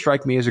Dak doesn't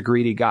strike me as a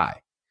greedy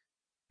guy.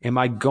 Am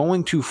I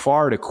going too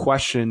far to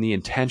question the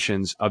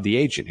intentions of the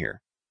agent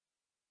here?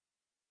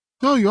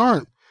 No, you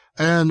aren't.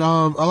 And a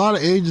lot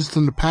of agents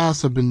in the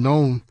past have been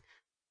known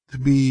to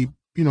be,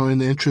 in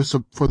the interest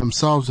for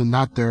themselves and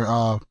not their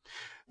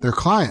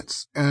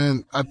clients.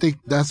 And I think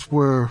that's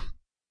where,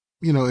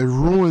 it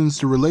ruins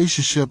the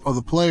relationship of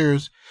the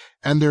players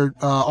and their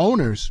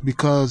owners,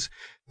 because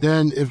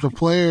then if the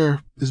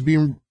player is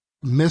being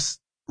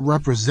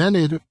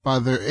misrepresented by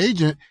their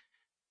agent,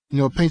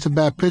 it paints a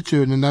bad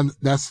picture, and then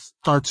that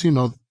starts,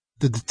 to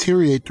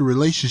deteriorate the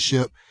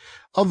relationship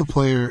of the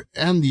player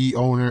and the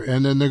owner,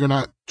 and then they're going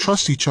to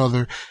trust each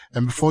other.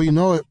 And before you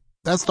know it,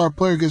 that star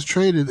player gets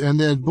traded, and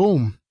then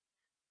boom,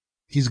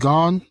 he's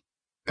gone,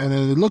 and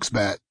then it looks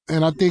bad.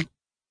 And I think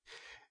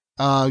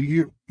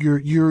you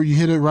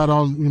hit it right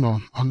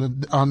on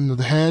on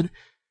the head.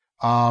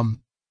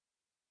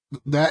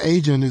 That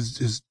agent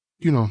is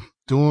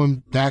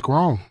doing Dak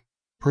wrong,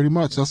 pretty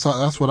much.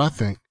 That's what I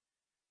think.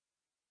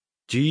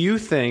 Do you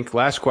think,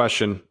 last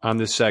question on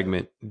this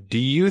segment, do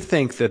you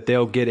think that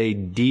they'll get a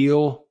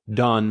deal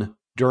done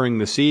during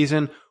the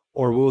season,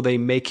 or will they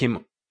make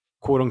him,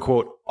 quote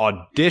unquote,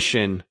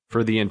 audition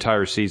for the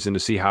entire season to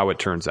see how it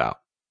turns out?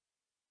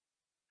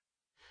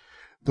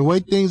 The way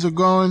things are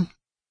going,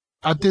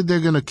 I think they're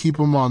going to keep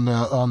him on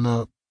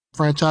the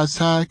franchise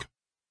tag.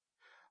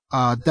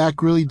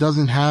 Dak really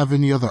doesn't have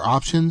any other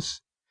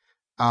options.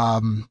 I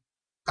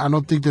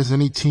don't think there's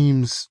any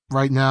teams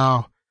right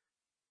now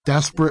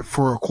desperate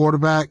for a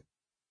quarterback,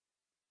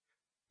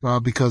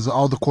 because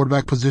all the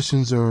quarterback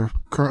positions are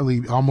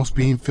currently almost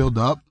being filled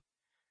up,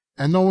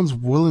 and no one's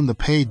willing to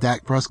pay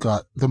Dak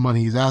Prescott the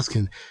money he's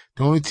asking.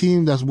 The only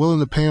team that's willing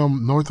to pay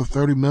him north of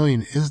 $30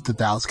 million is the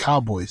Dallas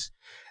Cowboys.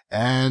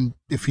 And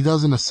if he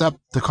doesn't accept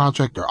the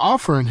contract they're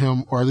offering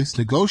him, or at least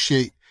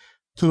negotiate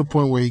to the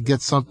point where he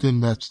gets something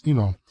that's,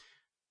 in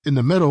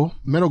the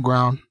middle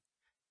ground,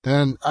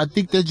 then I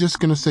think they're just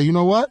going to say, you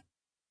know what?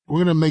 We're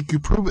going to make you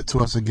prove it to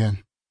us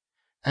again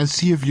and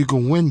see if you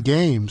can win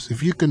games.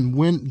 If you can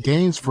win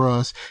games for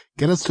us,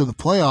 get us to the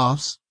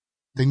playoffs,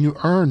 then you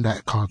earn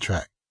that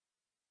contract.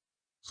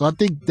 So I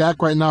think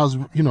Dak right now is,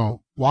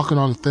 walking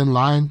on a thin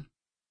line.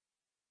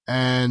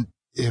 And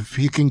if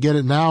he can get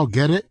it now,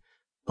 get it.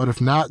 But if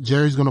not,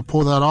 Jerry's going to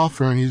pull that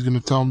offer and he's going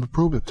to tell him to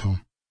prove it to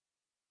him.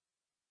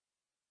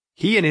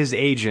 He and his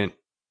agent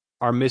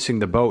are missing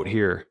the boat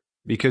here,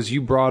 because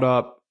you brought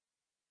up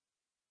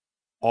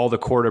all the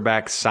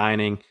quarterbacks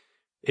signing.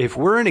 If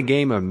we're in a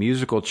game of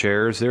musical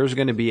chairs, there's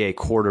going to be a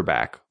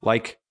quarterback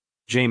like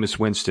Jameis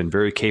Winston,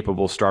 very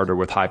capable starter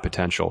with high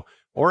potential,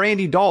 or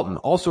Andy Dalton,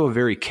 also a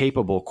very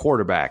capable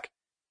quarterback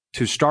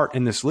to start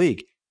in this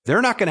league.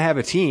 They're not going to have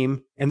a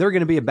team, and they're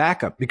going to be a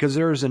backup because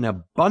there's an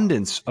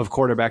abundance of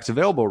quarterbacks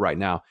available right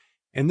now.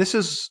 And this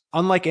is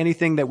unlike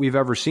anything that we've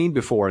ever seen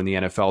before in the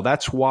NFL.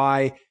 That's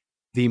why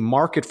the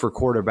market for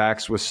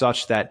quarterbacks was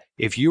such that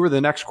if you were the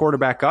next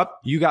quarterback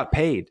up, you got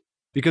paid,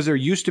 because there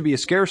used to be a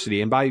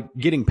scarcity. And by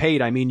getting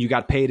paid, I mean you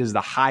got paid as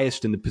the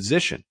highest in the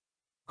position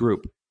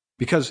group,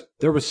 because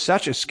there was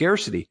such a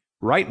scarcity.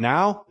 Right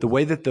now, the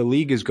way that the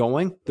league is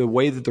going, the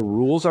way that the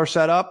rules are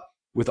set up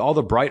with all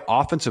the bright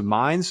offensive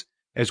minds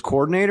as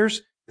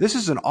coordinators, this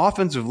is an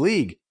offensive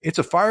league. It's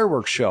a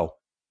fireworks show.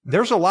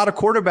 There's a lot of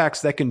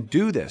quarterbacks that can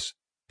do this.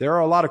 There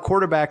are a lot of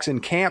quarterbacks in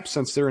camp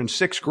since they're in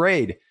sixth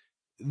grade.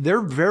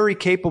 They're very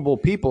capable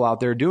people out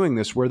there doing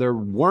this, where there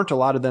weren't a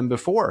lot of them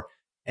before.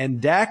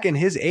 And Dak and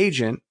his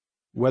agent,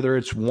 whether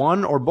it's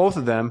one or both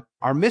of them,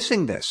 are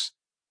missing this.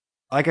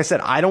 Like I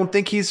said, I don't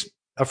think he's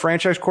a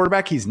franchise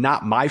quarterback. He's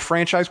not my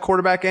franchise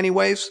quarterback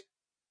anyways.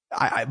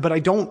 But I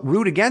don't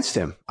root against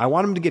him. I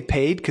want him to get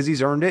paid because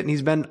he's earned it, and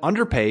he's been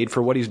underpaid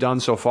for what he's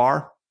done so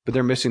far. But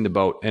they're missing the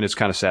boat, and it's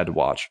kind of sad to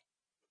watch.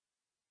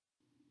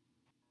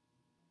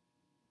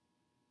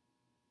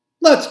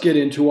 Let's get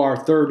into our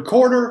third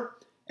quarter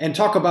and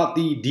talk about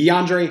the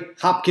DeAndre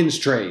Hopkins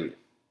trade.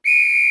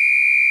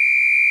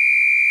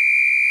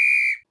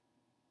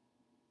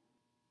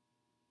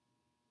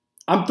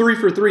 I'm 3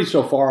 for 3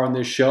 so far on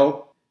this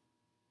show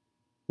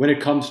when it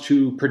comes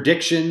to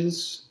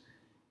predictions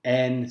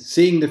and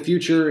seeing the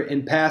future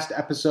in past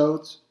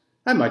episodes.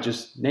 I might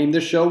just name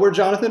this show Where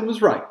Jonathan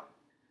Was Right.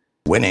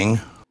 Winning.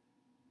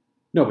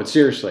 No, but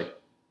seriously.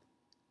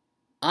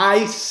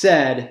 I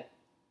said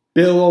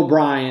Bill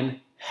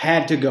O'Brien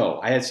had to go.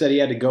 I had said he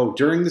had to go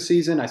during the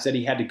season. I said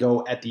he had to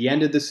go at the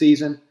end of the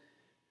season.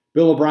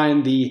 Bill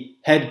O'Brien, the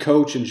head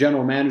coach and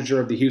general manager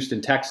of the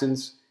Houston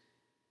Texans,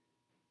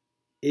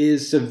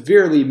 is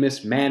severely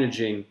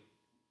mismanaging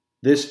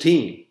this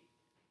team.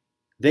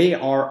 They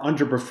are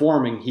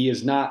underperforming. He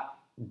is not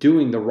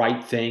doing the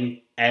right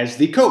thing as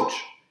the coach.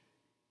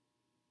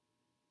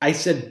 I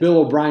said Bill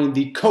O'Brien,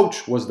 the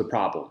coach, was the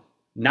problem,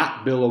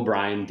 not Bill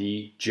O'Brien,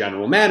 the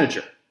general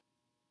manager.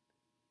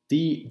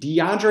 The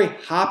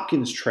DeAndre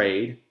Hopkins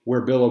trade,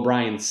 where Bill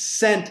O'Brien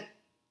sent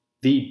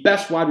the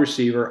best wide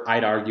receiver,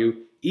 I'd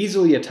argue,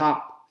 easily a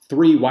top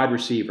 3 wide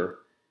receiver,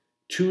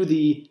 to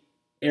the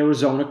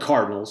Arizona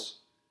Cardinals,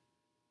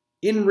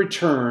 in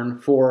return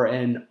for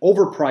an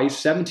overpriced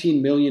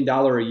 $17 million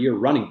a year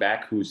running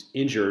back who's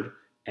injured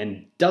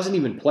and doesn't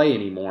even play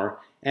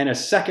anymore, and a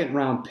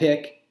second-round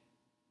pick,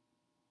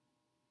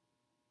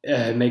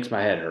 it makes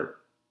my head hurt.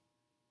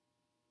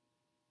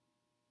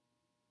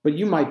 But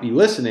you might be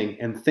listening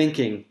and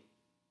thinking,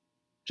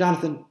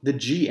 Jonathan, the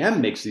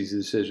GM makes these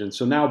decisions,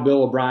 so now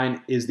Bill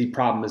O'Brien is the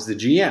problem as the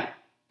GM.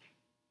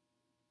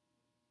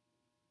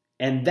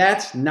 And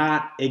that's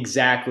not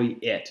exactly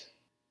it.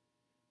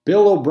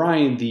 Bill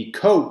O'Brien, the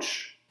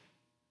coach,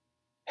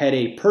 had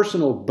a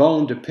personal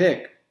bone to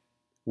pick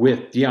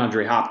with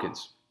DeAndre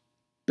Hopkins.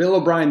 Bill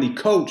O'Brien, the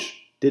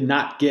coach, did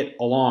not get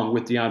along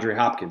with DeAndre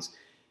Hopkins.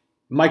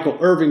 Michael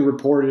Irvin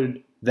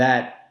reported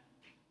that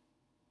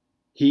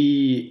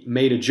he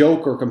made a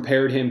joke or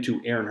compared him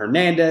to Aaron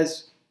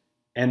Hernandez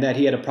and that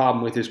he had a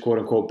problem with his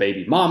quote-unquote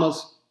baby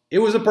mamas. It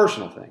was a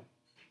personal thing.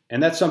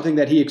 And that's something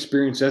that he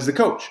experienced as the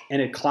coach.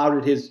 And it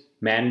clouded his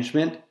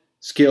management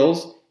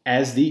skills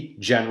as the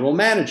general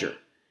manager.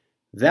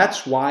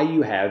 That's why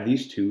you have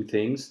these two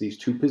things, these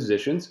two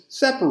positions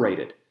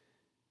separated.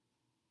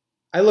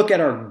 I look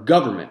at our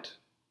government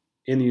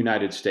in the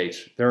United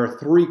States. There are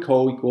three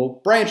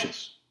co-equal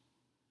branches: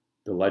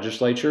 the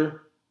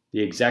legislature,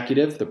 the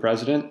executive, the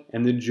president,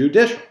 and the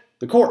judicial,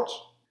 the courts.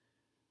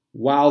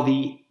 While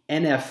the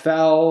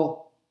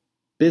NFL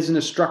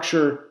business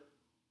structure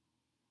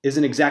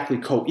isn't exactly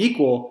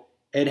co-equal,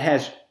 it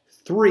has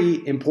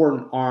three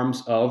important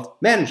arms of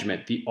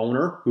management: the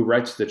owner, who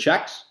writes the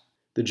checks,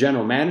 the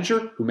general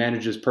manager, who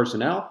manages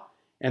personnel,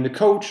 and the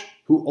coach,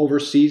 who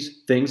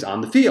oversees things on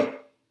the field.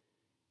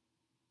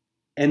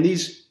 And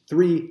these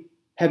three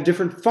have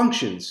different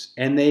functions,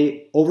 and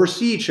they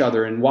oversee each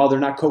other. And while they're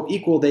not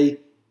co-equal, they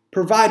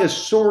provide a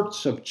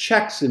sorts of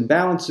checks and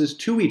balances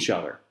to each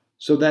other,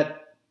 so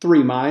that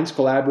three minds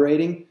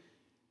collaborating,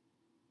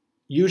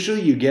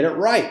 usually you get it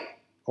right.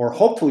 Or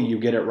hopefully you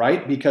get it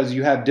right, because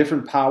you have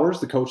different powers.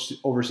 The coach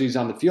oversees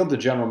on the field. The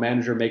general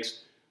manager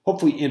makes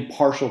hopefully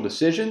impartial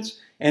decisions.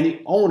 And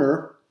the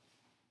owner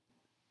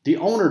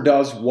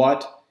does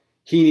what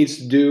he needs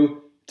to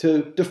do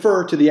to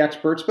defer to the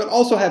experts, but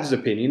also have his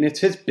opinion. It's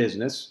his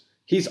business.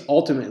 He's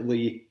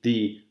ultimately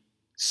the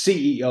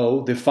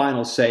CEO, the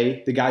final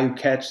say, the guy who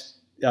cuts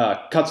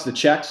the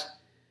checks.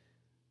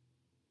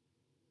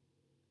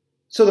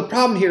 So the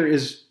problem here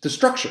is the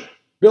structure.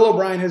 Bill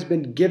O'Brien has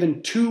been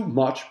given too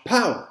much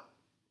power.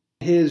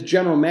 His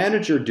general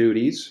manager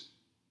duties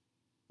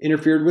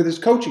interfered with his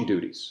coaching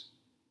duties,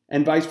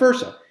 and vice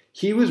versa.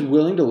 He was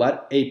willing to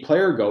let a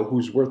player go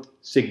who's worth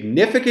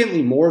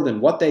significantly more than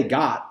what they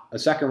got, a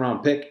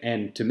second-round pick,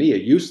 and to me, a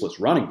useless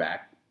running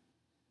back,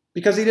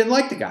 because he didn't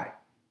like the guy.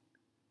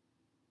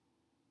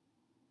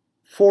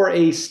 For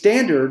a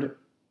standard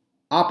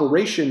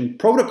operation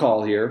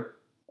protocol here,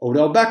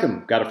 Odell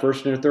Beckham got a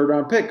first and a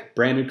third-round pick.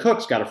 Brandon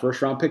Cooks got a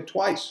first-round pick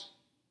twice,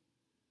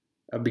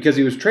 because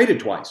he was traded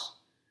twice.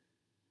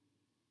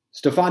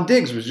 Stephon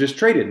Diggs was just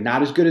traded,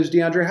 not as good as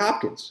DeAndre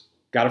Hopkins.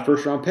 Got a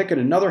first-round pick and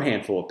another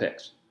handful of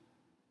picks.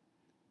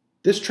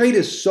 This trade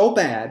is so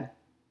bad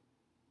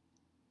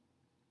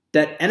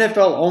that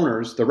NFL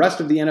owners, the rest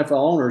of the NFL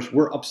owners,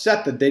 were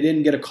upset that they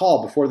didn't get a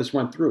call before this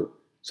went through.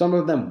 Some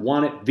of them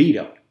want it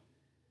vetoed.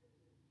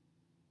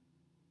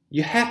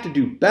 You have to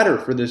do better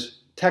for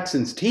this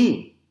Texans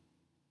team,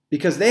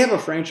 because they have a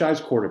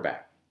franchise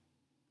quarterback.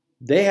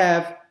 They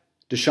have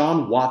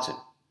Deshaun Watson.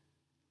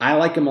 I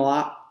like him a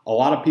lot. A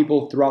lot of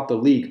people throughout the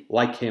league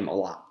like him a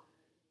lot.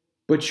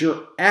 But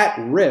you're at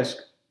risk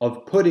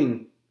of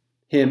putting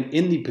him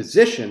in the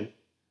position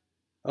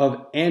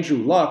of Andrew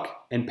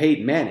Luck and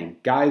Peyton Manning,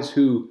 guys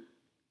who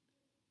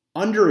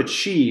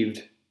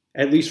underachieved,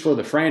 at least for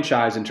the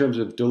franchise, in terms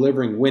of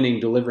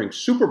delivering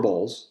Super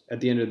Bowls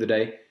at the end of the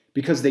day,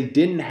 because they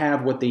didn't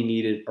have what they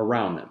needed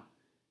around them.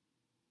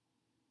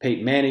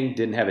 Peyton Manning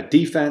didn't have a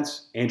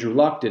defense. Andrew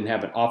Luck didn't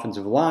have an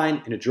offensive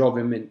line, and it drove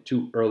him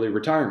into early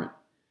retirement.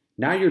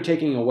 Now you're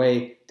taking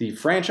away the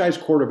franchise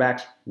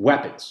quarterback's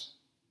weapons.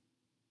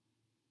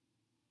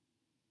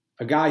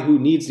 A guy who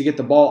needs to get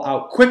the ball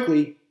out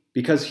quickly,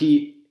 because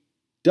he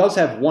does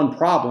have one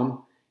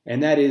problem,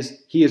 and that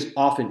is he is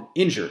often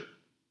injured.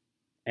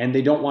 And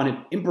they don't want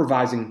him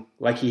improvising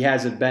like he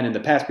hasn't been in the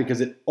past,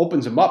 because it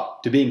opens him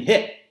up to being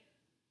hit.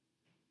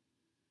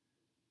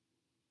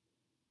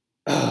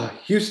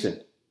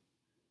 Houston,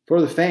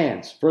 for the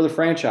fans, for the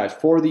franchise,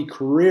 for the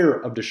career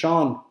of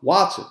Deshaun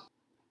Watson,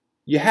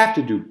 you have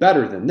to do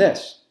better than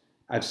this.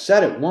 I've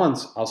said it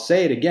once, I'll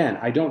say it again.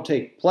 I don't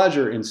take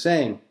pleasure in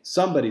saying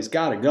somebody's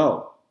got to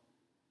go.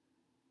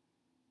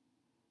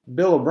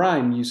 Bill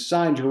O'Brien, you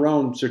signed your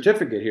own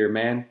certificate here,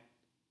 man.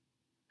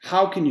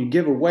 How can you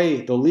give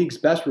away the league's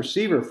best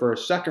receiver for a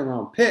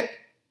second-round pick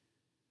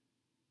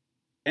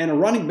and a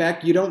running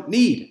back you don't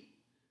need?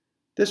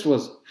 This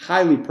was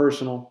highly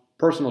personal.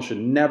 Personal should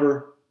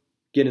never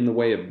get in the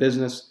way of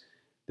business.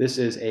 This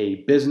is a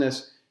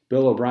business.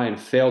 Bill O'Brien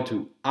failed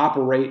to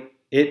operate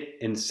it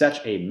in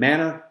such a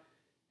manner.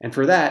 And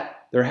for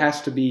that, there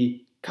has to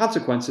be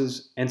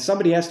consequences, and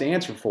somebody has to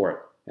answer for it.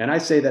 And I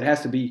say that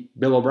has to be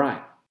Bill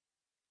O'Brien.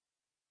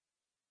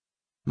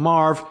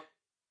 Marv,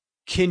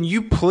 can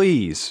you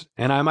please,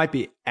 and I might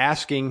be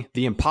asking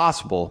the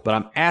impossible, but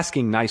I'm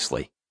asking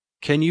nicely,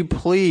 can you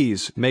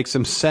please make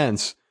some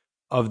sense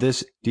of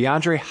this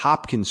DeAndre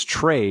Hopkins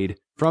trade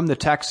from the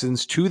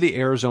Texans to the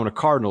Arizona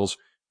Cardinals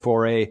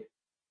for a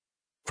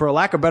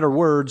lack of better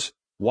words,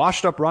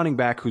 washed up running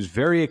back who's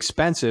very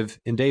expensive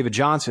in David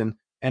Johnson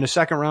and a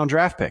second round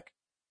draft pick?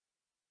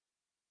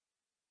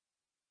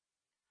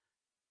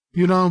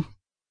 You know,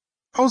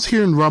 I was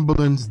hearing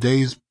rumblings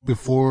days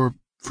before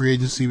free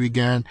agency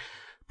began.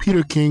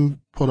 Peter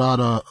King put out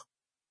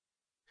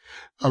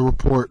a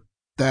report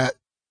that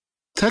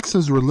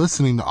Texans were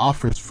listening to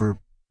offers for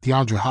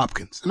DeAndre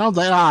Hopkins. And I was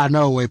like,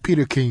 no way,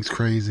 Peter King's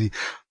crazy.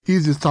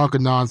 He's just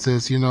talking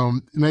nonsense,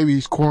 maybe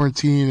he's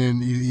quarantined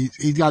and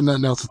he's got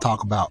nothing else to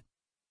talk about.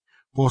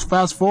 Well,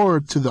 fast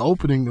forward to the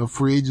opening of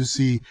free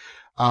agency,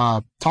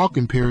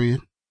 talking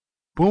period.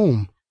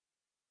 Boom.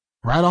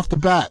 Right off the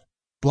bat,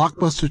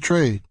 blockbuster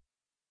trade.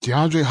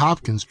 DeAndre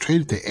Hopkins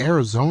traded to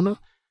Arizona.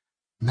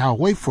 Now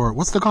wait for it.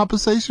 What's the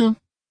compensation?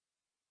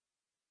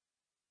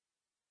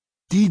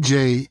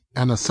 DJ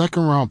and a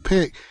second round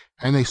pick,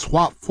 and they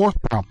swapped fourth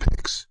round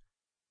picks.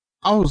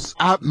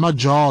 My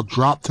jaw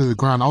dropped to the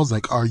ground. I was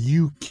like, are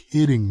you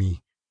kidding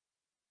me?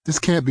 This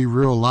can't be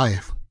real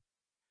life.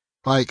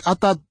 Like, I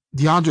thought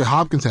DeAndre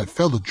Hopkins had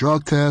failed a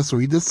drug test or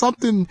he did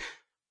something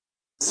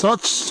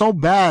so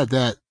bad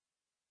that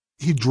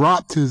he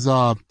dropped his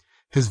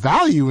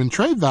value and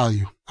trade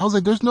value. I was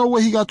like, there's no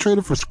way he got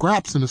traded for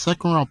scraps in the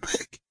second round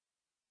pick.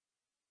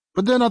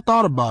 But then I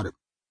thought about it.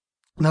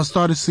 And I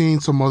started seeing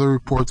some other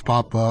reports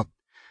pop up.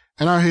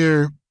 And I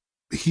hear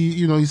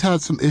he's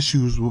had some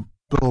issues with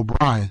Bill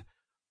O'Brien.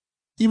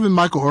 Even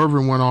Michael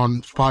Irvin went on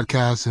his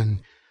podcast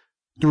and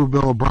threw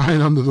Bill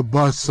O'Brien under the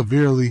bus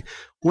severely,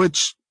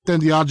 which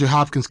then DeAndre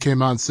Hopkins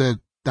came out and said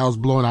that was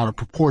blown out of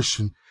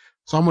proportion.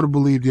 So I'm going to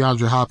believe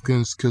DeAndre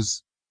Hopkins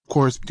because, of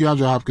course,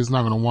 DeAndre Hopkins is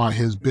not going to want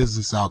his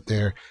business out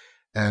there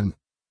and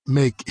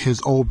make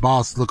his old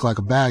boss look like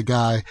a bad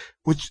guy,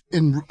 which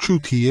in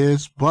truth he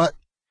is. But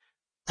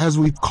as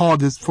we've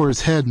called this for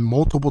his head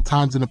multiple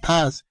times in the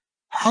past,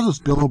 how does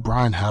Bill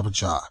O'Brien have a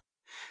job?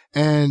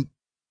 And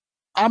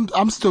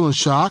I'm still in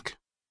shock.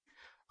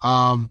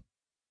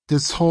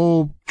 This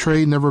whole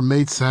trade never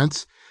made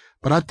sense,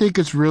 but I think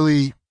it's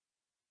really,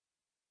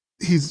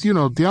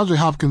 DeAndre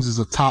Hopkins is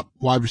a top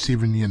wide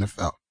receiver in the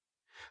NFL.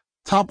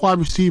 Top wide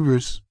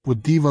receivers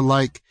with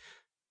diva-like,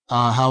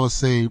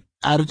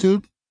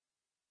 attitude,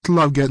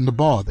 love getting the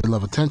ball. They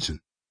love attention.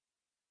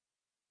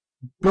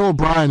 Bill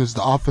O'Brien is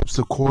the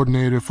offensive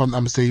coordinator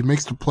he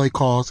makes the play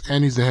calls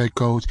and he's the head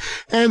coach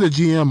and the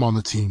GM on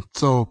the team.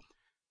 So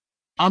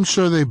I'm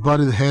sure they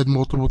butted head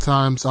multiple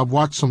times. I've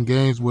watched some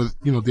games where,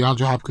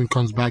 DeAndre Hopkins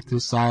comes back to the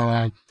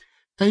sideline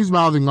and he's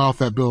mouthing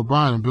off at Bill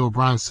O'Brien and Bill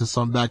O'Brien says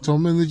something back to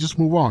him and they just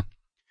move on.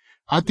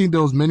 I think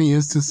there was many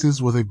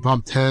instances where they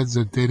bumped heads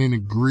and they didn't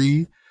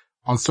agree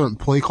on certain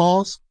play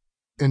calls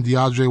and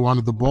DeAndre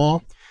wanted the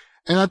ball.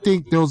 And I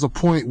think there was a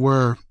point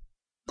where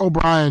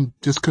O'Brien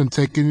just couldn't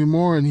take it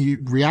anymore and he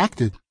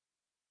reacted.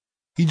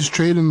 He just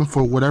traded him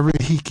for whatever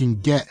he can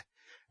get.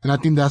 And I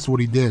think that's what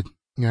he did.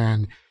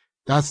 And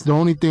that's the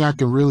only thing I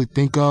can really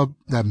think of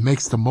that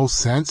makes the most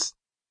sense.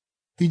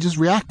 He just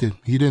reacted.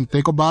 He didn't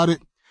think about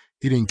it.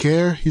 He didn't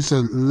care. He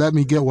said, let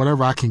me get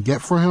whatever I can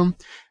get for him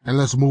and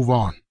let's move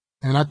on.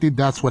 And I think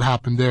that's what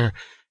happened there.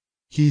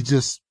 He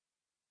just,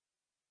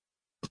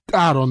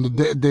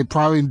 they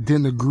probably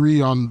didn't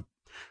agree on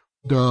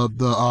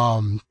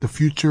the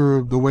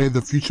future, the way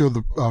the future of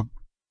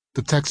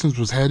the Texans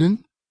was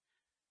heading.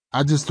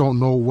 I just don't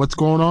know what's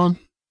going on.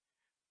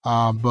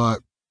 But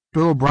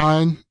Bill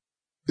O'Brien,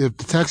 if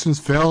the Texans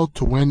fail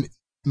to win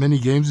many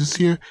games this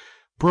year,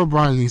 Bill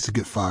O'Brien needs to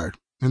get fired.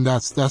 And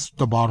that's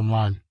the bottom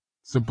line.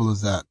 Simple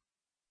as that.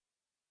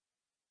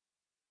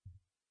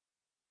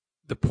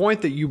 The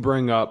point that you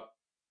bring up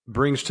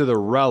brings to the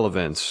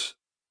relevance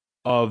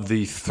of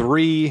the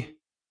three,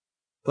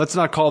 let's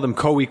not call them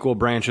co-equal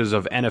branches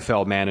of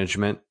NFL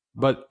management,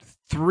 but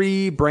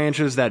three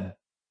branches that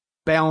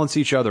balance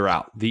each other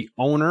out. The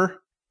owner,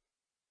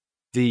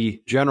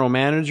 the general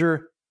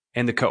manager,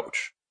 and the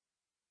coach.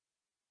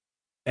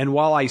 And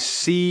while I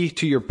see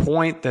to your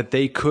point that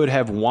they could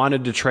have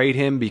wanted to trade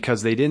him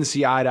because they didn't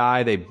see eye to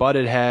eye, they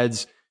butted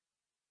heads,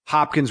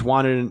 Hopkins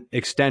wanted an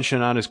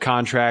extension on his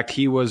contract,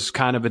 he was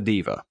kind of a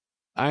diva.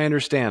 I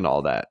understand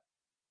all that.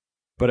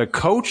 But a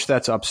coach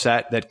that's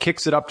upset, that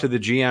kicks it up to the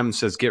GM and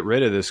says, get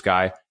rid of this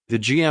guy, the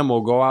GM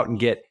will go out and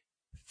get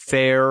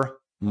fair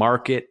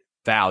market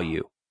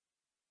value.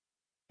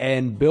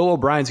 And Bill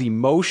O'Brien's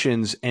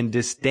emotions and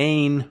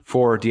disdain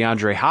for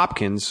DeAndre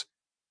Hopkins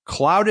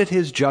clouded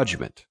his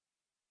judgment.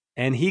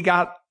 And he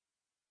got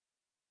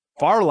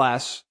far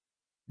less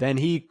than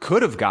he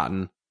could have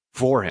gotten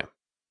for him.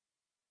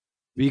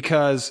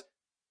 Because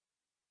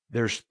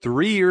there's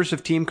 3 years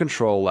of team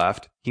control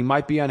left. He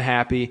might be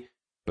unhappy,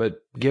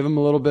 but give him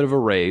a little bit of a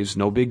raise.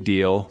 No big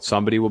deal.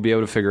 Somebody will be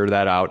able to figure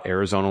that out.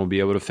 Arizona will be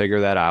able to figure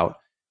that out.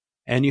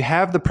 And you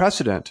have the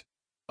precedent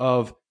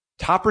of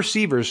top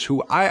receivers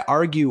who I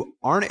argue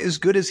aren't as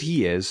good as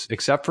he is,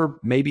 except for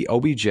maybe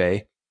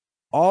OBJ,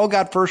 all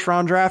got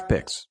first-round draft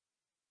picks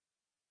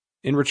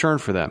in return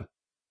for them.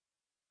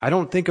 I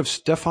don't think of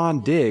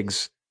Stephon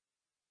Diggs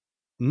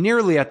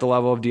nearly at the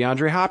level of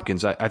DeAndre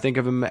Hopkins. I think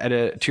of him at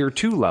a tier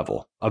 2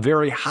 level, a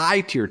very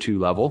high tier 2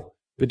 level,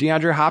 but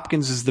DeAndre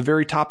Hopkins is the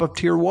very top of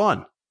tier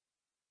 1.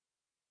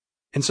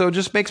 And so it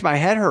just makes my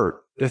head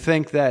hurt to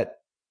think that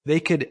they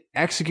could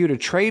execute a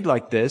trade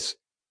like this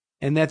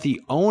and that the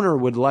owner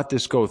would let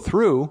this go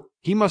through.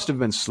 He must have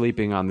been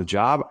sleeping on the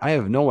job. I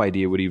have no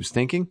idea what he was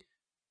thinking.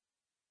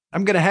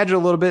 I'm going to hedge a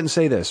little bit and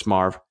say this,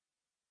 Marv.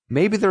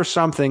 maybe there's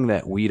something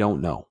that we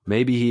don't know.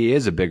 Maybe he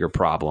is a bigger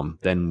problem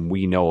than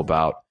we know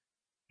about.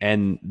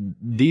 And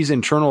these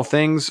internal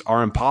things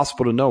are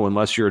impossible to know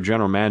unless you're a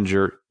general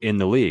manager in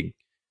the league.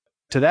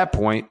 To that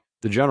point,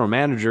 the general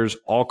managers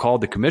all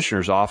called the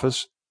commissioner's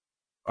office.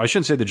 I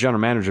shouldn't say the general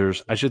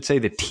managers. I should say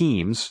the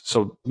teams.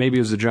 So maybe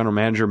it was the general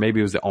manager, maybe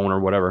it was the owner,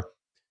 whatever.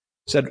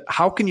 Said,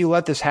 how can you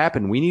let this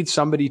happen? We need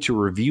somebody to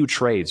review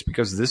trades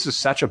because this is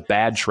such a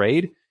bad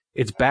trade.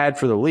 It's bad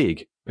for the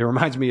league. It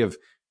reminds me of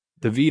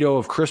the veto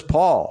of Chris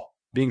Paul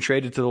being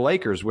traded to the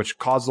Lakers, which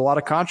caused a lot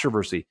of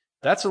controversy.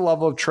 That's the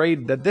level of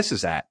trade that this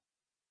is at.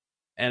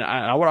 And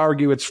I would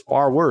argue it's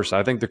far worse.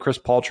 I think the Chris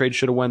Paul trade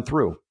should have went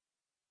through.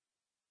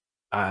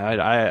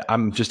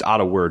 I'm just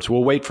out of words.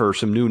 We'll wait for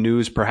some new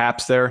news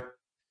perhaps there.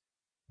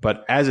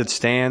 But as it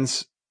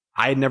stands,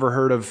 I had never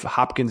heard of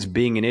Hopkins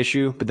being an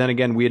issue. But then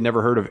again, we had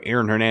never heard of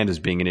Aaron Hernandez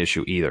being an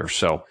issue either.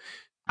 So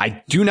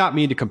I do not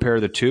mean to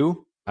compare the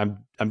two.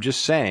 I'm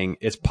just saying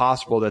it's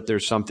possible that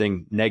there's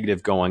something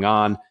negative going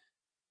on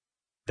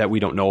that we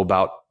don't know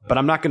about. But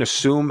I'm not going to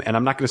assume, and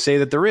I'm not going to say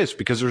that there is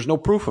because there's no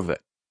proof of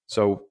it.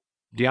 So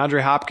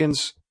DeAndre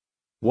Hopkins,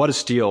 what a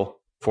steal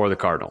for the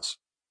Cardinals.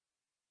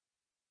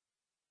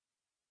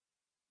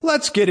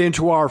 Let's get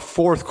into our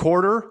fourth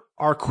quarter,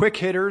 our quick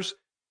hitters,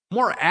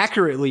 more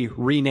accurately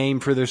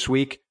renamed for this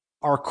week,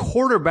 our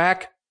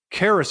quarterback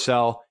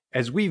carousel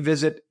as we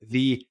visit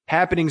the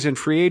happenings in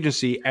free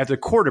agency at the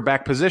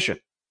quarterback position.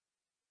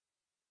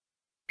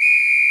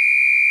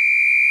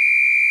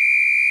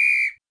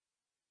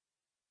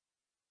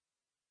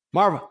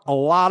 Marv, a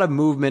lot of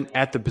movement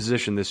at the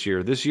position this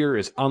year. This year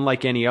is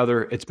unlike any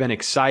other. It's been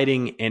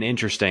exciting and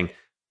interesting.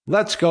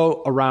 Let's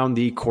go around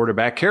the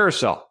quarterback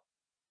carousel.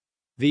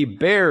 The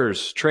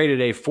Bears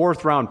traded a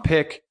fourth-round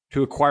pick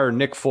to acquire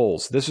Nick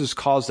Foles. This has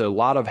caused a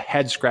lot of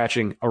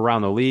head-scratching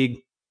around the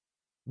league.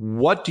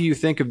 What do you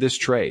think of this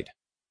trade?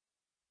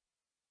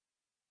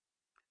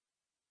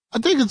 I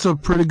think it's a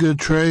pretty good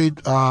trade.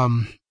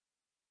 The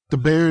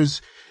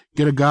Bears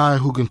get a guy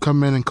who can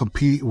come in and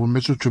compete with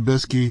Mitchell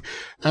Trubisky,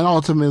 and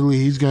ultimately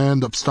he's going to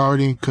end up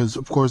starting because,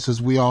 of course,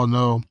 as we all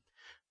know,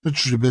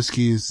 Mitchell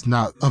Trubisky is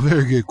not a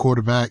very good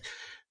quarterback.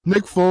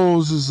 Nick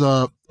Foles is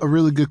a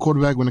really good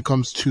quarterback when it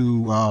comes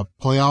to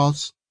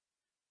playoffs.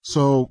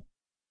 So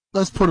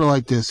let's put it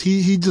like this.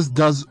 He just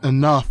does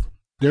enough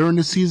during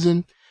the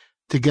season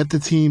to get the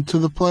team to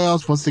the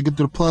playoffs. Once they get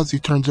to the playoffs, he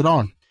turns it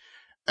on.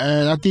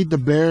 And I think the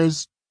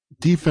Bears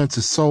defense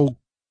is so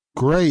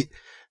great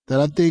that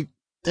I think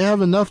they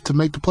have enough to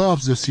make the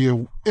playoffs this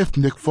year if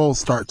Nick Foles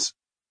starts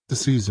the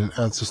season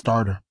as a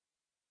starter.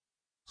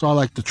 So I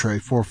like the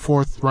trade for a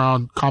fourth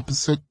round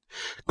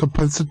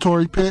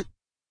compensatory pick.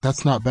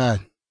 That's not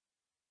bad.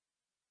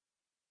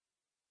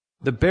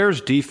 The Bears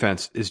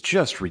defense is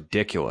just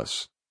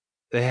ridiculous.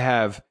 They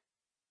have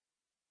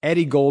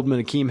Eddie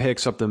Goldman, Akeem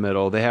Hicks up the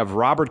middle. They have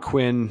Robert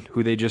Quinn,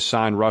 who they just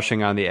signed,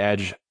 rushing on the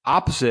edge,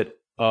 opposite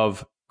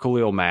of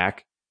Khalil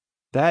Mack.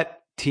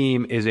 That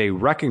team is a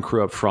wrecking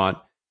crew up front.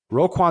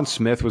 Roquan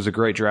Smith was a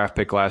great draft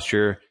pick last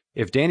year.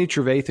 If Danny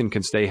Trevathan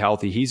can stay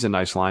healthy, he's a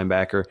nice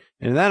linebacker.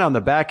 And then on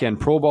the back end,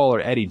 Pro Bowler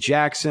Eddie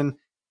Jackson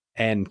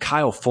and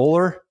Kyle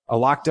Fuller, a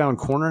lockdown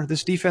corner.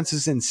 This defense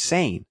is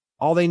insane.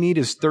 All they need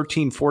is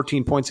 13,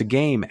 14 points a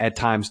game at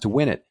times to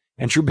win it.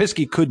 And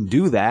Trubisky couldn't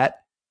do that.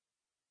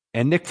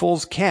 And Nick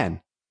Foles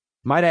can.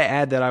 Might I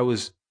add that I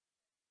was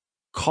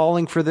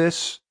calling for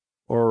this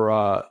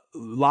or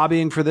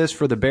lobbying for this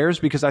for the Bears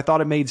because I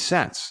thought it made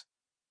sense.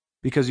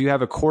 Because you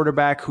have a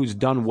quarterback who's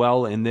done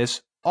well in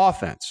this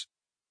offense.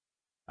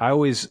 I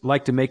always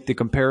like to make the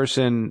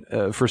comparison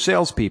for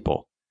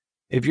salespeople.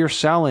 If you're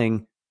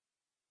selling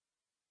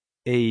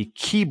a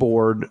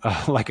keyboard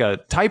like a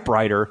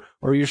typewriter,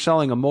 or you're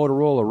selling a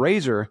Motorola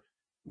Razr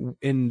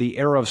in the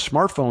era of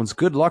smartphones,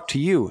 good luck to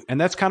you. And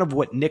that's kind of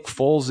what Nick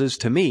Foles is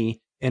to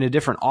me in a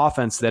different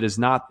offense that is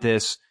not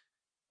this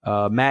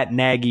Matt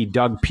Nagy,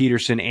 Doug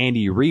Peterson,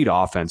 Andy Reid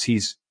offense.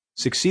 He's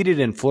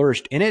succeeded and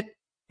flourished in it,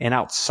 and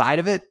outside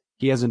of it,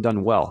 he hasn't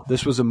done well.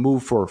 This was a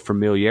move for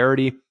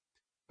familiarity.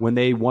 When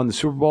they won the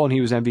Super Bowl and he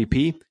was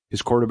MVP,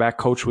 his quarterback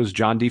coach was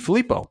John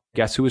DeFilippo.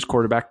 Guess who his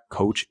quarterback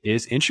coach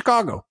is in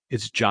Chicago?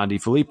 It's John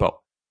DeFilippo.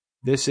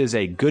 This is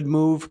a good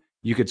move.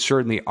 You could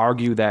certainly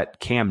argue that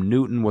Cam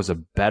Newton was a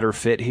better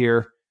fit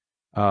here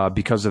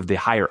because of the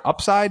higher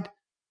upside,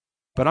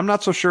 but I'm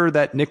not so sure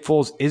that Nick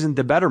Foles isn't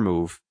the better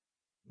move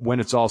when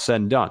it's all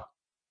said and done.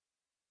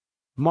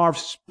 Marv,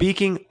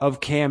 speaking of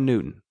Cam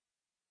Newton,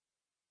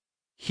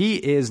 he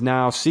is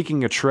now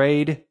seeking a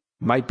trade,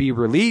 might be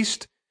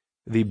released.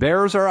 The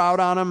Bears are out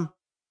on him.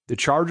 The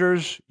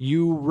Chargers,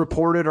 you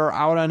reported, are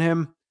out on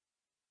him.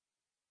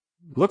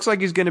 Looks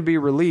like he's going to be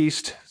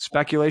released.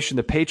 Speculation,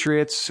 the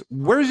Patriots.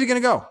 Where is he going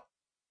to go?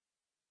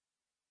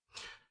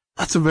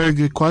 That's a very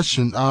good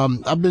question.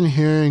 I've been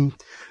hearing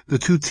the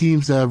two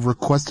teams that have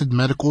requested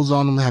medicals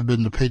on him have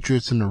been the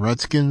Patriots and the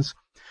Redskins.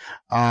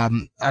 I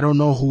don't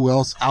know who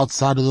else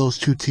outside of those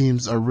two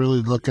teams are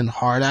really looking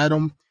hard at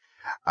him.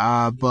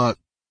 But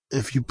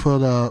if you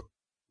put a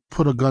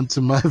gun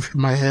to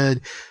my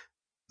head,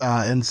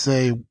 and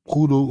say,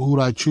 who do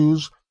I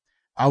choose?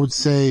 I would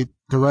say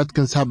the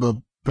Redskins have a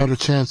better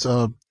chance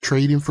of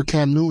trading for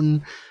Cam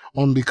Newton,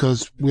 only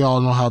because we all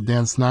know how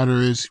Dan Snyder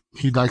is.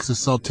 He likes to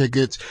sell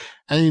tickets,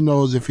 and he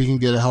knows if he can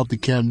get a healthy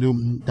Cam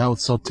Newton, that would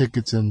sell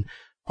tickets and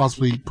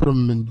possibly put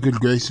him in good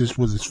graces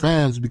with his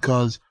fans,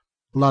 because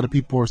a lot of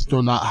people are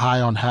still not high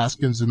on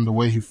Haskins and the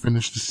way he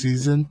finished the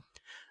season.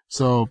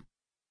 So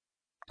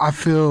I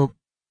feel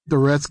the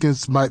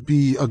Redskins might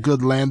be a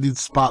good landing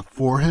spot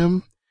for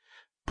him,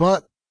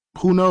 but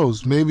who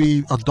knows?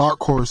 Maybe a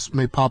dark horse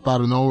may pop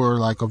out of nowhere,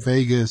 like a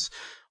Vegas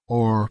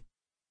or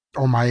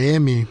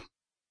Miami,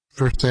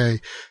 per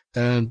se,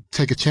 and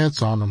take a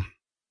chance on him.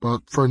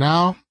 But for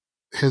now,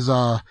 his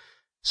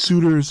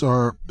suitors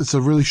it's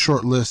a really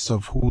short list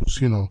of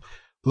who's,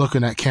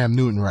 looking at Cam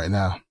Newton right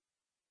now.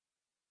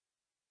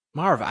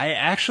 Marv, I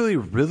actually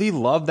really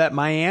love that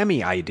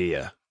Miami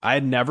idea. I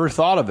had never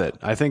thought of it.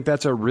 I think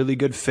that's a really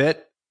good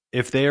fit.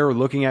 If they are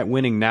looking at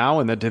winning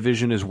now and that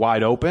division is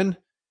wide open,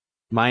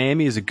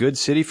 Miami is a good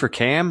city for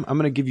Cam. I'm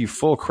going to give you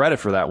full credit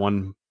for that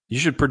one. You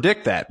should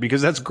predict that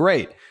because that's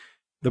great.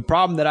 The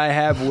problem that I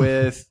have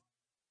with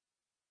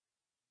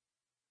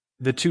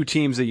the two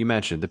teams that you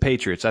mentioned, the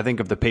Patriots, I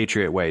think of the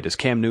Patriot way. Does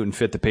Cam Newton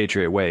fit the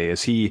Patriot way?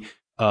 Is he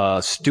a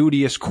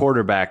studious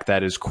quarterback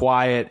that is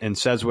quiet and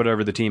says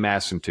whatever the team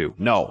asks him to?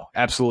 No,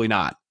 absolutely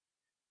not.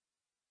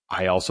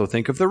 I also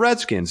think of the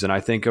Redskins, and I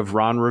think of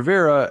Ron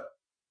Rivera,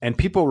 and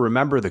people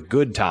remember the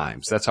good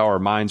times. That's how our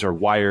minds are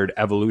wired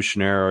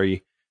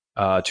evolutionary,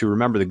 to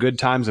remember the good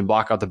times and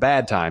block out the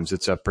bad times.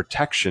 It's a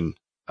protection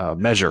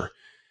measure.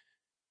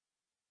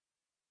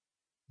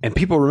 And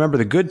people remember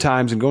the good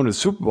times and going to the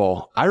Super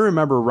Bowl. I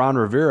remember Ron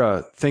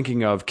Rivera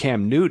thinking of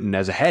Cam Newton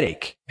as a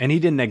headache. And he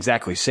didn't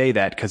exactly say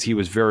that because he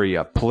was very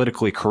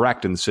politically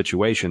correct in the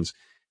situations.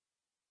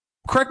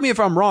 Correct me if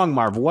I'm wrong,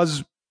 Marv.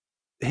 Was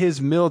his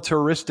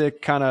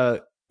militaristic kind of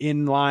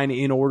in-line,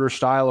 in-order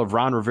style of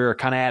Ron Rivera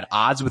kind of at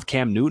odds with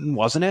Cam Newton,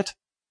 wasn't it?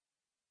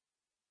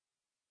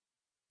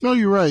 No,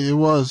 you're right. It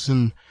was.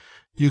 And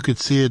you could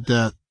see it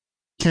that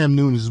Cam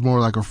Newton is more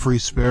like a free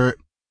spirit.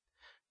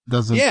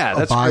 Doesn't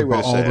abide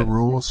by all the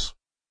rules.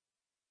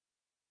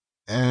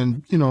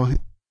 And,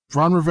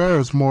 Ron Rivera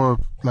is more,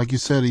 like you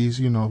said, he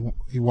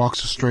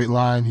walks a straight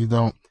line.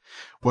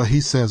 What he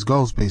says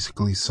goes,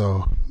 basically.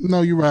 So,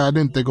 no, you're right. I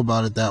didn't think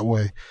about it that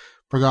way.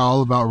 Forgot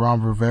all about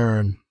Ron Rivera.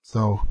 And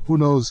so, who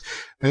knows?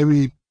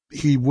 Maybe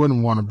he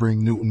wouldn't want to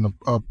bring Newton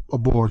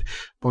aboard.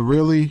 But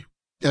really,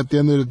 at the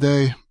end of the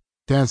day,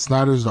 Dan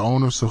Snyder's the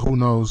owner. So who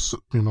knows,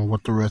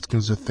 what the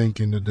Redskins are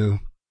thinking to do.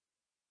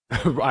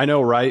 I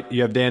know, right?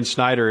 You have Dan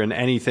Snyder and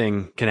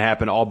anything can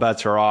happen. All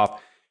bets are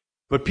off.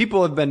 But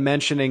people have been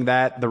mentioning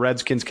that, the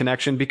Redskins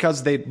connection,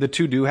 because the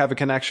two do have a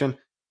connection.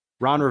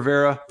 Ron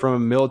Rivera from a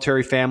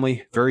military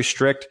family, very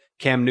strict.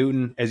 Cam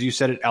Newton, as you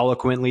said it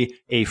eloquently,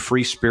 a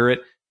free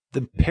spirit.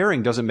 The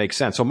pairing doesn't make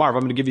sense. So, Marv,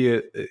 I'm going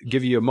to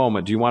give you a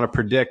moment. Do you want to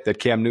predict that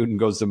Cam Newton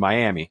goes to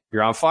Miami?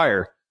 You're on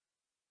fire.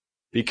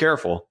 Be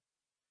careful.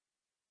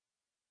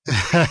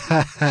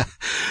 I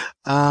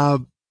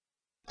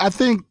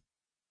think,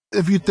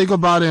 if you think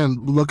about it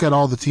and look at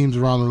all the teams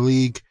around the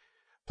league,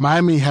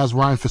 Miami has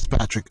Ryan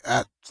Fitzpatrick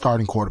at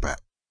starting quarterback,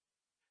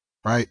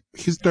 right?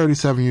 He's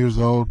 37 years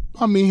old.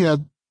 I mean, he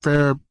had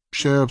fair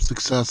share of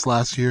success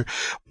last year,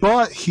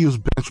 but he was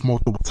benched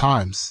multiple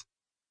times.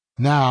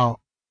 Now,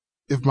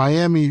 if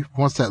Miami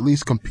wants to at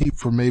least compete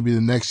for maybe the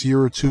next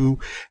year or two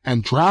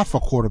and draft a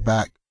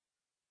quarterback,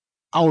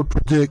 I would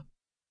predict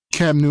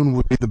Cam Newton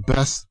would be the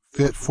best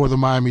fit for the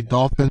Miami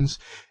Dolphins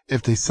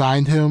if they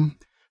signed him.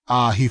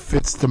 He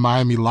fits the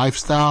Miami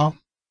lifestyle.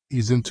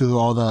 He's into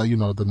all the,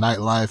 the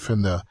nightlife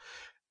and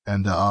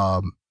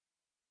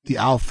the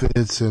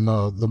outfits and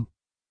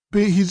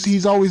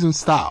he's always in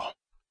style.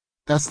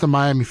 That's the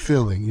Miami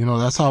feeling.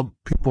 That's how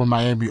people in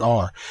Miami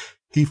are.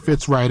 He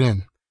fits right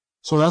in.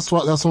 So that's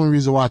the only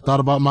reason why I thought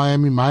about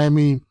Miami.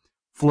 Miami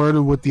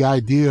flirted with the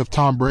idea of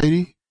Tom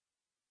Brady,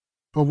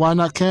 but why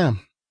not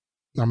Cam?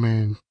 I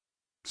mean,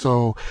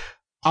 so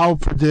I'll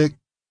predict,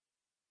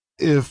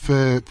 if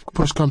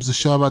push comes to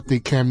shove, I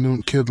think Cam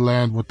Newton could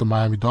land with the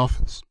Miami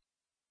Dolphins.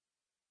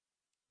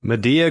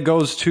 Medea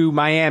goes to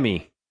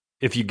Miami.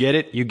 If you get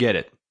it, you get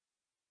it.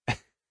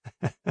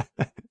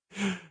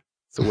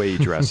 It's the way he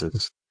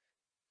dresses.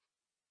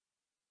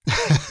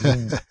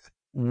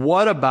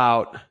 What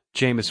about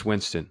Jameis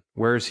Winston?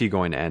 Where is he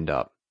going to end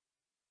up?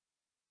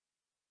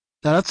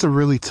 Now, that's a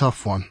really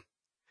tough one.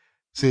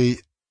 See,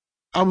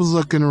 I was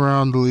looking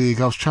around the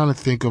league. I was trying to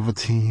think of a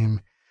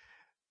team.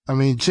 I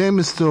mean,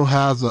 Jameis still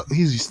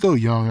he's still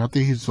young. I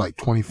think he's like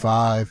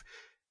 25.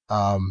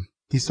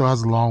 He still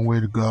has a long way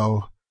to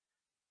go.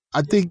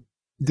 I think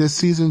this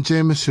season,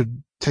 Jameis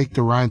should take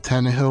the Ryan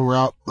Tannehill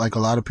route, like a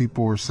lot of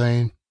people were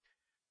saying.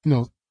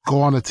 Go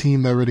on a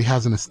team that already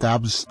has an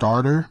established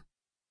starter,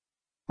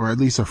 or at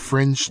least a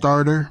fringe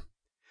starter,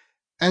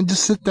 and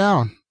just sit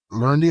down,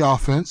 learn the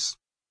offense,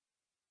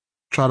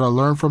 try to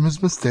learn from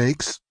his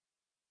mistakes,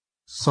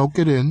 soak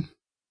it in,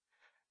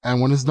 and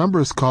when his number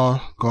is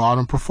called, go out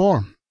and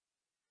perform.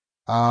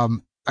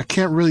 I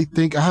can't really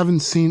think, I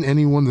haven't seen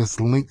anyone that's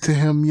linked to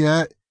him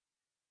yet.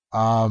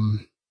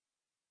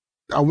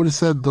 I would have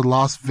said the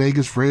Las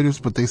Vegas Raiders,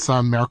 but they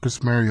signed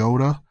Marcus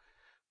Mariota,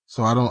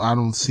 so I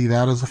don't see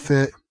that as a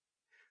fit.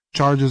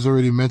 Chargers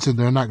already mentioned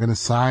they're not going to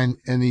sign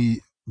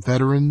any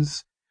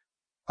veterans,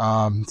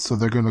 so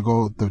they're going to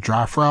go the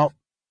draft route.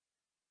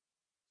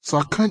 So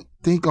I couldn't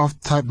think off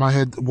the top of my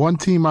head. One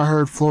team I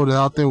heard floated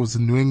out there was the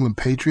New England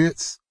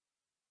Patriots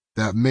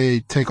that may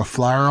take a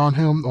flyer on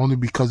him only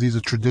because he's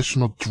a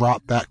traditional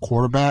drop back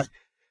quarterback.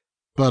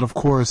 But of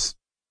course,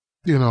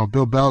 you know,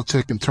 Bill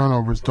Belichick and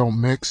turnovers don't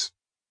mix.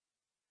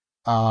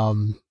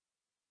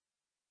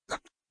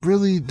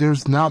 Really,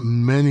 there's not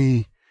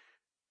many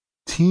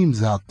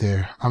teams out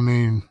there. I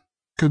mean,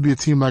 could be a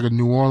team like a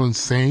New Orleans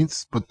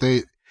Saints, but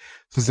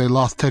since they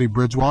lost Teddy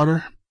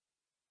Bridgewater,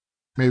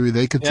 maybe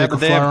they could take a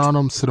flyer on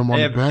him, sit him on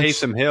the bench. They have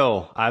Taysom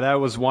Hill. That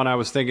was one I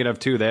was thinking of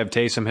too. They have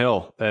Taysom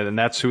Hill, and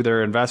that's who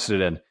they're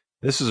invested in.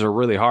 This is a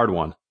really hard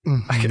one.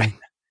 Mm-hmm.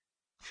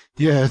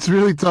 Yeah, it's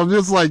really tough.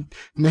 Just like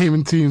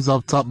naming teams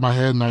off the top of my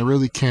head, and I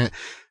really can't,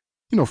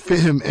 fit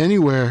him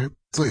anywhere.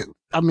 So,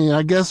 I mean,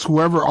 I guess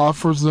whoever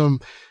offers them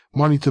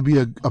money to be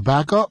a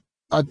backup,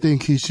 I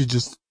think he should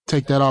just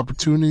take that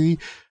opportunity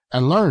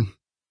and learn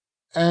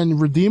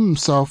and redeem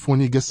himself when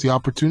he gets the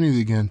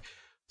opportunity again.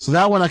 So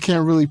that one I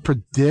can't really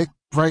predict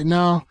right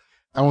now.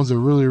 That one's a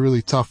really,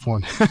 really tough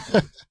one.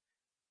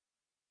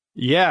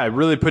 Yeah, it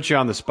really puts you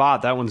on the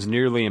spot. That one's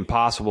nearly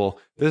impossible.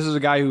 This is a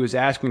guy who is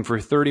asking for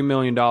 $30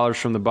 million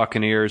from the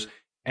Buccaneers.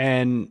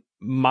 And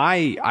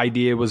my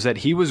idea was that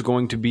he was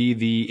going to be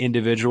the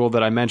individual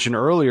that I mentioned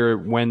earlier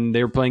when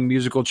they were playing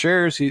musical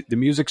chairs. The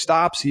music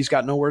stops. He's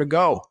got nowhere to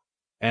go.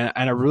 And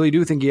I really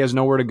do think he has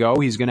nowhere to go.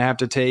 He's going to have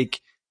to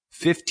take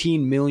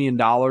 $15 million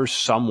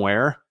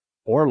somewhere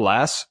or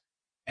less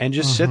and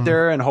just sit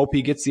there and hope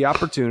he gets the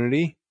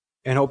opportunity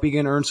and hope he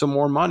can earn some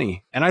more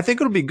money. And I think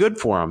it'll be good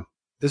for him.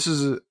 This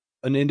is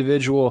an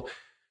individual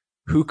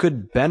who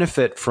could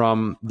benefit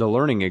from the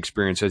learning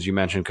experience, as you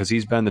mentioned, because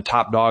he's been the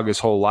top dog his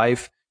whole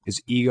life.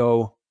 His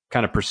ego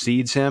kind of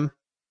precedes him,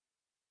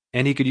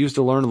 and he could use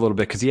to learn a little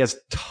bit because he has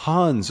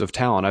tons of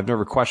talent. I've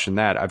never questioned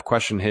that. I've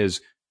questioned his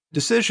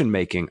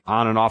decision-making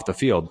on and off the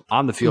field.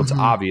 On the field's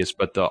obvious,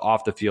 but the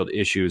off-the-field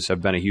issues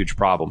have been a huge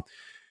problem.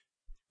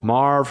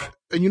 Marv.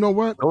 And you know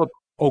what?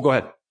 Oh, go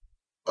ahead.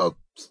 I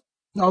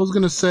was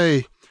going to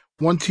say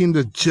one team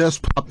that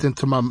just popped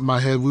into my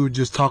head. We were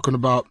just talking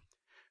about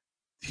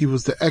he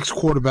was the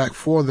ex-quarterback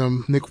for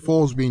them, Nick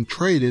Foles being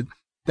traded.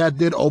 That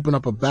did open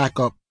up a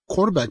backup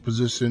quarterback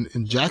position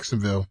in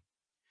Jacksonville.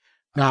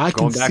 Now I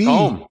can see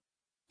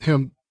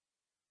him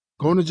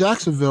going to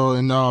Jacksonville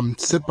and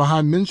sit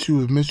behind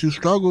Minshew. If Minshew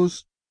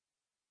struggles,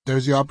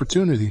 there's the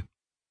opportunity.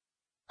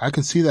 I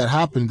can see that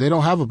happen. They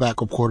don't have a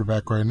backup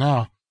quarterback right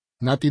now.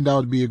 And I think that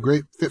would be a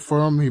great fit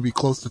for him. He'd be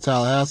close to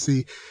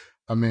Tallahassee.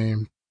 I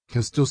mean,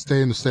 he'll still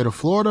stay in the state of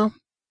Florida,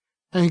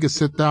 and he can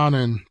sit down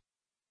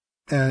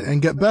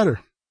and get better.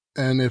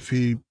 And if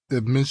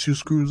Minshew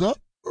screws up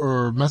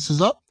or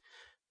messes up,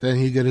 then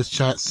he get his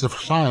chance to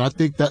shine. I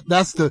think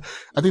that's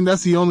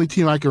the only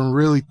team I can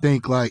really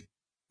think like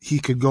he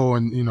could go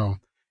and,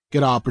 get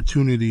an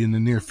opportunity in the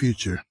near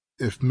future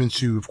if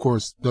Minshew, of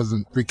course,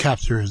 doesn't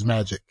recapture his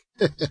magic.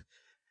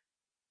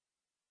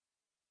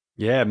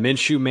 Yeah,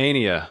 Minshew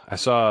mania. I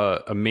saw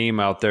a meme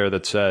out there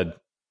that said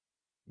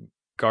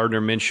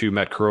Gardner Minshew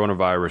met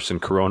coronavirus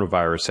and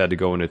coronavirus had to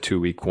go into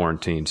 2-week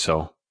quarantine.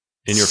 So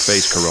in your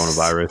face,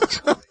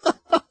 coronavirus.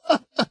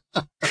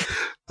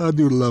 I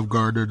do love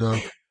Gardner, though.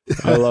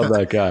 I love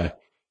that guy.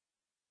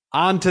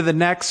 On to the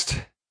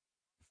next.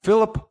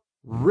 Phillip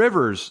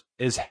Rivers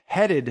is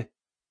headed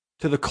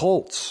to the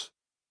Colts.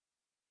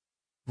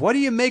 What do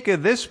you make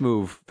of this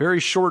move? Very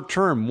short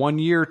term, 1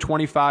 year,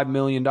 $25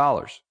 million.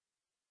 I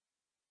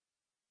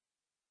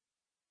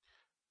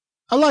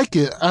like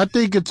it. I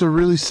think it's a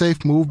really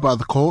safe move by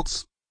the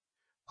Colts.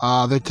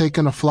 They're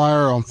taking a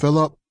flyer on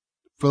Phillip.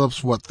 Phillip's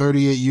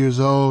 38 years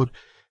old.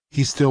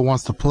 He still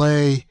wants to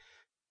play.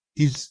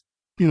 He's,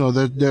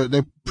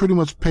 they pretty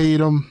much paid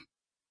him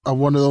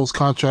one of those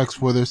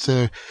contracts where they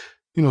say,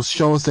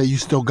 show us that you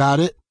still got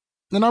it.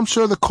 And I'm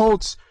sure the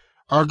Colts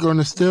are going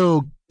to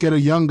still get a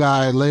young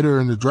guy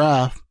later in the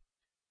draft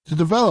to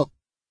develop.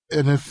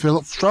 And if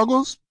Phillip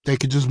struggles, they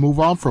could just move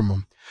on from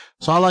him.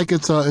 So I like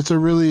it's a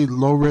really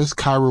low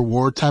risk, high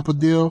reward type of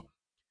deal.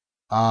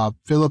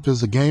 Phillip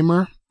is a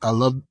gamer. I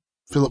love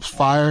Phillip's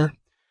fire.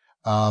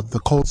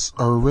 The Colts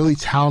are a really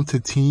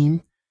talented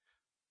team.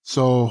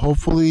 So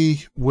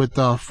hopefully with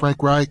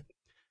Frank Reich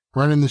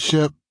running the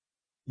ship,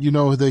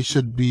 they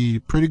should be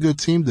a pretty good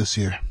team this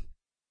year.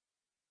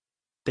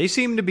 They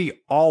seem to be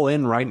all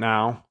in right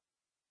now.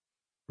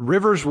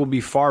 Rivers will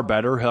be far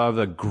better. He'll have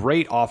a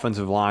great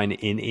offensive line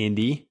in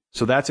Indy,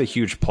 so that's a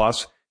huge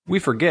plus. We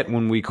forget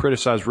when we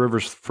criticize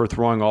Rivers for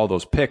throwing all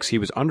those picks, he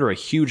was under a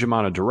huge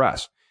amount of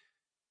duress.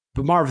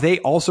 But Marv, they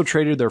also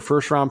traded their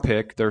first-round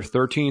pick, their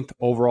 13th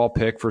overall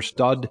pick, for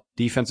stud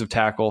defensive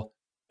tackle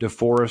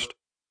DeForest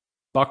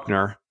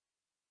Buckner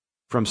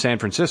from San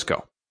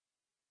Francisco.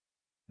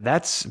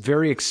 That's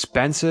very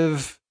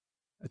expensive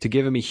to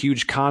give him a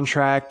huge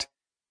contract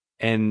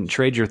and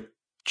trade your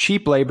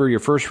cheap labor, your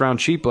first-round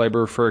cheap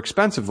labor for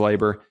expensive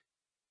labor.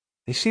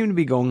 They seem to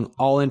be going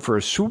all in for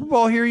a Super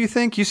Bowl here, you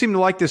think? You seem to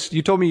like this.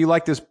 You told me you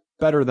like this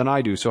better than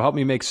I do, so help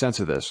me make sense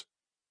of this.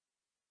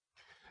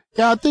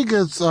 Yeah, I think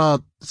it's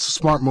a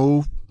smart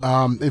move.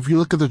 If you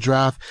look at the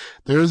draft,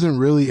 there isn't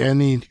really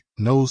any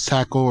nose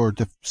tackle or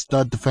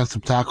stud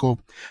defensive tackle.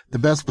 The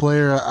best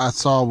player I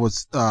saw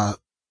was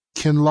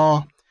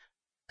Kinlaw,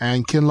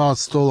 and Kinlaw is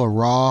still a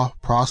raw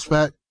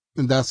prospect,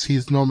 and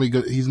he's normally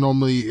good. He's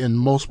normally in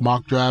most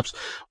mock drafts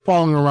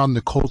falling around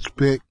the Colts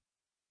pick,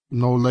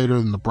 no later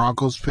than the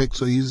Broncos pick.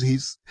 So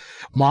he's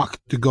mocked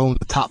to go in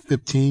the top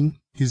 15.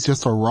 He's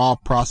just a raw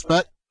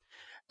prospect,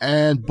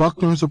 and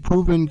Buckner's a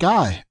proven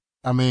guy.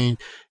 I mean,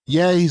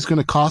 yeah, he's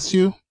going to cost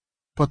you,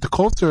 but the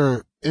Colts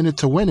are in it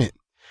to win it.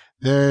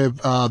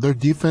 Their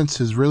defense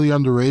is really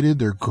underrated.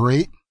 They're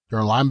great. Their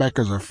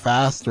linebackers are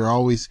fast. They're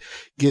always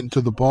getting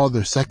to the ball.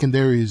 Their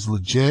secondary is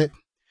legit.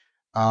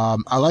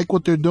 I like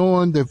what they're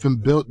doing. They've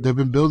been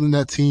building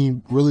that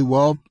team really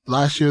well.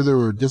 Last year they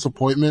were a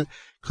disappointment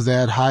because they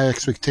had high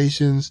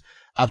expectations.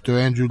 After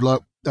Andrew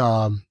Luck,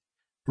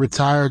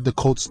 retired, the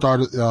Colts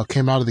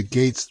came out of the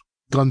gates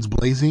guns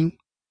blazing.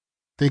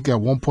 I think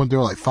at one point they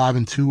were like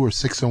 5-2 or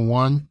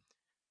 6-1.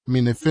 I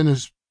mean, they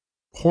finished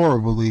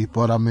horribly,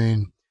 but I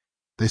mean,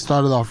 they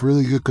started off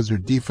really good because their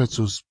defense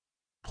was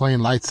playing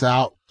lights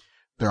out.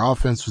 Their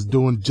offense was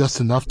doing just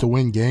enough to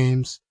win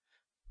games.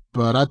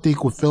 But I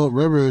think with Phillip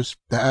Rivers,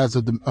 that adds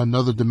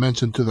another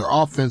dimension to their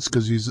offense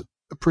because he's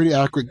a pretty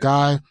accurate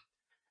guy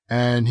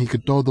and he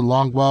could throw the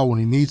long ball when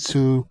he needs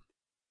to.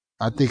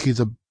 I think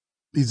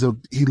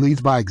he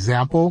leads by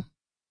example.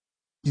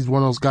 He's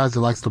one of those guys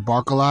that likes to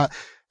bark a lot.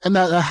 And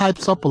that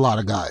hypes up a lot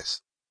of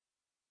guys.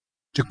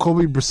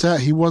 Jacoby Brissett,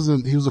 he was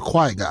a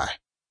quiet guy.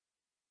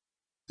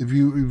 If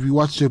you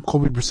watch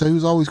Jacoby Brissett, he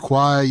was always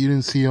quiet. You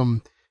didn't see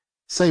him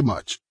say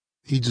much.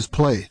 He just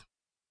played.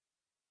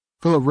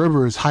 Phillip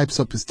Rivers hypes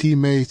up his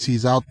teammates.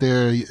 He's out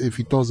there. If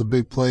he throws a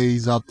big play,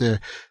 he's out there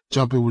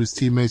jumping with his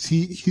teammates.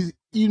 He's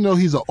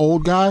an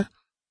old guy.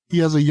 He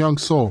has a young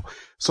soul.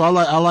 So I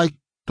like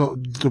the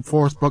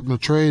DeForest Buckner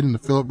trade and the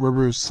Phillip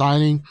Rivers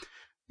signing.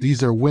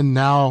 These are win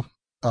now,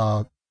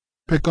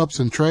 pickups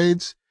and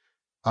trades.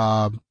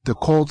 The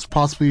Colts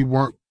possibly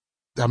weren't,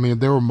 I mean,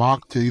 they were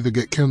mocked to either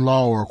get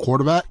Kinlaw or a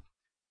quarterback,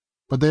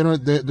 but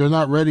they're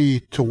not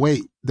ready to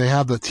wait. They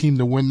have the team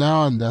to win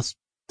now, and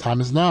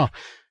time is now.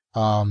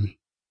 I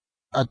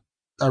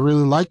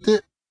really liked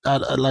it.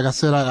 Like I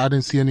said, I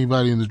didn't see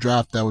anybody in the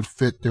draft that would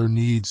fit their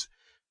needs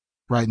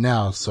right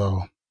now.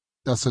 So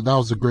that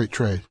was a great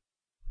trade.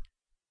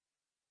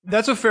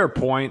 That's a fair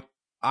point.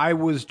 I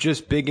was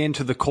just big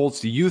into the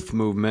Colts youth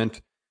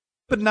movement,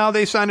 but now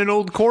they signed an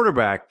old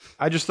quarterback.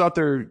 I just thought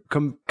their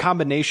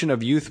combination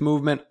of youth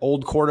movement,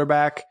 old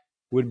quarterback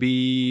would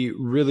be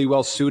really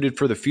well suited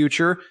for the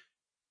future.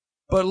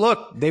 But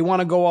look, they want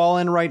to go all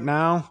in right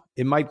now.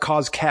 It might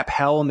cause cap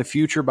hell in the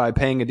future by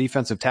paying a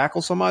defensive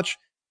tackle so much,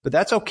 but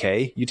that's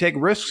okay. You take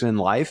risks in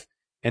life,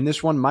 and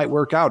this one might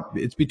work out.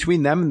 It's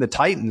between them and the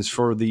Titans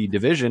for the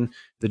division.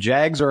 The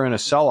Jags are in a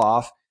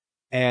sell-off,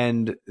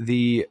 and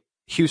the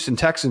Houston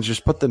Texans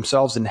just put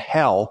themselves in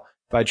hell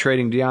by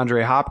trading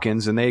DeAndre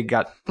Hopkins, and they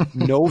got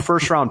no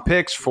first-round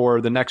picks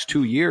for the next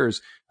 2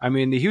 years. I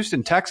mean, the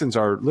Houston Texans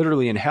are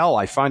literally in hell.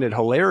 I find it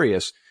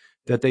hilarious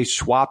that they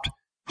swapped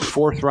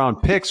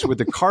fourth-round picks with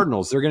the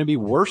Cardinals. They're going to be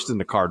worse than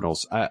the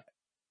Cardinals.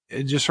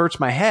 It just hurts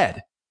my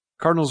head.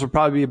 Cardinals will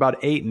probably be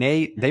about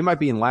 8-8. They might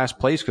be in last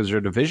place because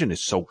their division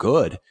is so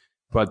good.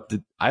 But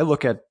I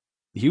look at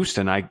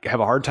Houston, I have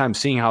a hard time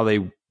seeing how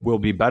they will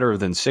be better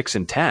than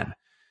 6-10.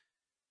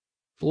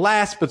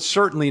 Last but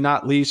certainly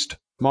not least,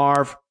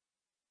 Marv,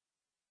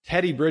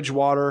 Teddy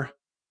Bridgewater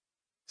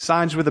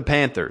signs with the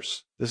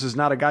Panthers. This is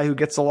not a guy who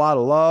gets a lot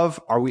of love.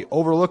 Are we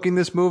overlooking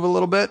this move a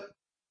little bit?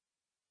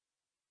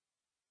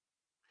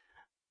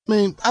 I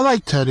mean, I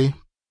like Teddy,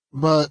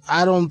 but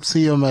I don't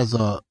see him as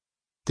a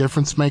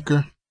difference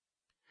maker.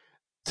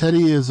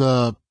 Teddy is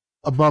a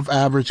above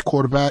average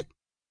quarterback.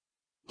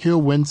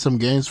 He'll win some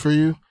games for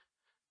you,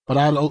 but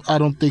I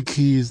don't think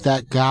he's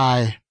that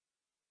guy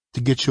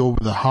to get you over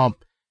the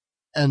hump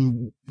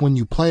and win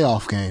you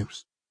playoff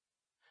games.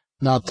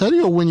 Now, Teddy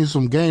will win you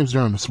some games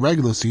during this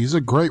regular season. He's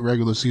a great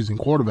regular season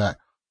quarterback.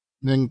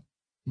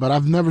 But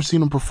I've never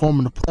seen him perform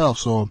in the playoffs,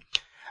 so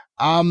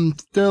I'm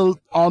still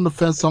on the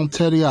fence on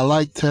Teddy. I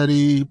like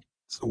Teddy.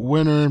 He's a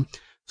winner.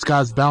 This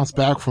guy's bounced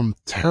back from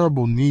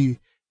terrible knee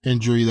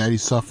injury that he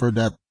suffered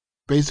that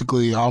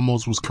basically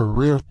almost was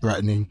career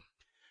threatening.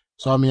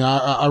 So, I mean,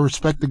 I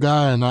respect the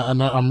guy and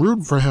I'm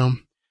rooting for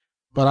him,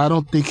 but I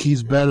don't think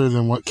he's better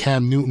than what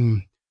Cam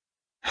Newton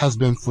has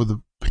been for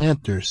the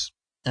Panthers.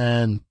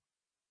 And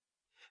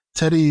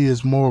Teddy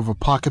is more of a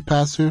pocket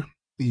passer.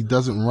 He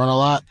doesn't run a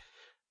lot.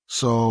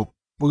 So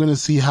we're going to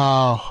see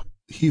how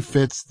he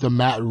fits the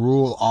Matt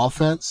Rule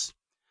offense.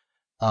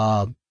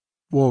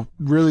 Well,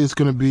 really it's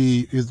going to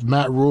be is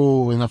Matt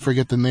Rule, and I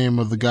forget the name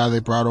of the guy they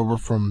brought over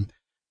from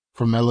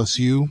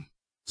LSU.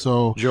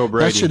 So Joe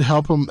Brady. That should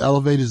help him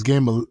elevate his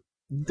game.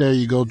 There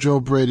you go, Joe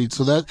Brady.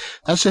 So that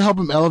should help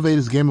him elevate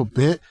his game a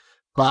bit.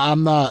 But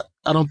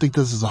I don't think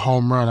this is a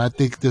home run. I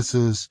think it's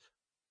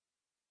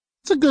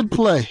a good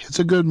play. It's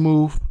a good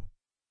move.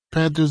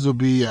 Panthers will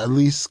be at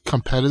least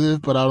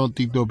competitive, but I don't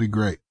think they'll be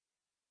great.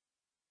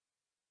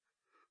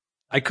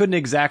 I couldn't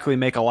exactly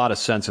make a lot of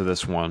sense of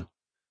this one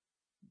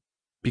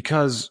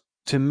because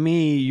to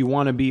me, you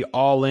want to be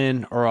all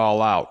in or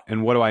all out.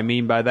 And what do I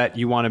mean by that?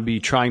 You want to be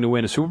trying to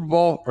win a Super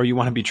Bowl or you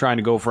want to be trying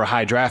to go for a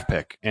high draft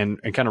pick and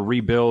kind of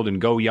rebuild and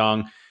go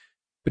young.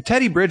 But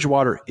Teddy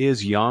Bridgewater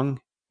is young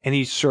and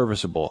he's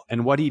serviceable.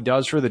 And what he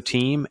does for the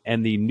team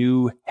and the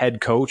new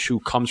head coach who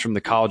comes from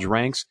the college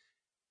ranks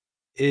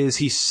is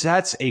he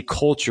sets a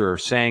culture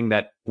saying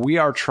that we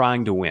are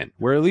trying to win.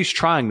 We're at least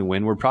trying to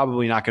win. We're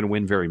probably not going to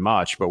win very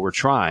much, but we're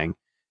trying.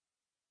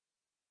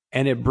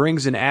 And it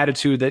brings an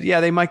attitude that,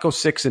 yeah, they might go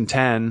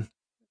 6-10,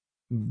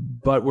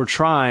 but we're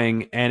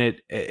trying.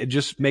 And it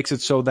just makes it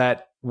so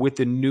that with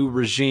the new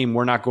regime,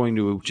 we're not going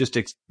to just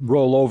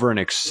roll over and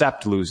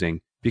accept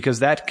losing, because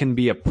that can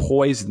be a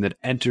poison that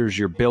enters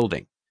your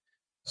building.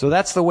 So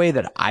that's the way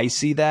that I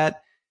see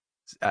that.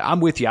 I'm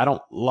with you. I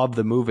don't love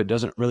the move. It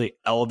doesn't really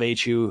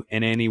elevate you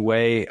in any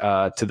way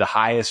to the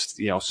highest,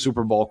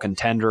 Super Bowl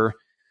contender.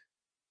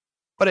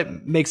 But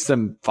it makes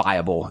them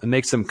viable. It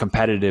makes them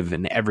competitive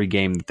in every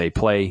game that they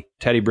play.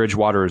 Teddy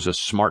Bridgewater is a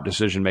smart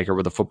decision maker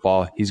with the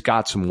football. He's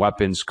got some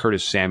weapons.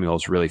 Curtis Samuel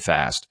is really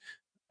fast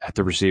at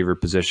the receiver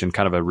position,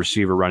 kind of a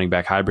receiver running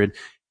back hybrid.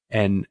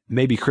 And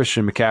maybe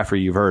Christian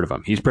McCaffrey, you've heard of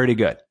him. He's pretty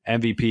good.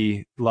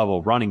 MVP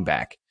level running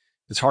back.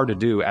 It's hard to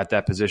do at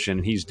that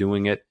position. He's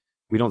doing it.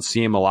 We don't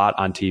see him a lot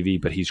on TV,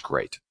 but he's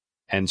great.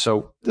 And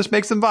so this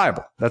makes them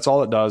viable. That's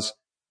all it does.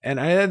 And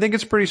I think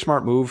it's a pretty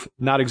smart move.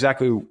 Not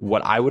exactly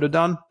what I would have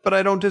done, but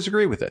I don't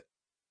disagree with it.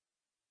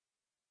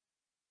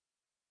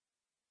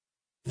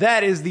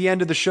 That is the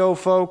end of the show,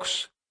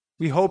 folks.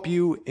 We hope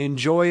you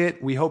enjoy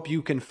it. We hope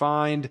you can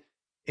find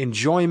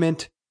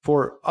enjoyment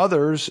for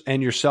others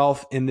and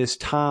yourself in this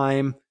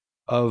time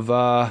of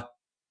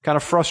kind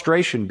of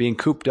frustration, being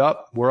cooped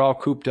up. We're all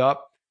cooped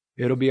up.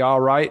 It'll be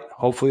all right.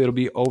 Hopefully it'll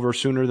be over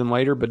sooner than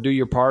later, but do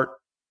your part.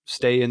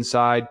 Stay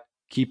inside.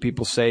 Keep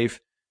people safe.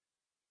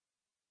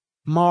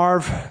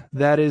 Marv,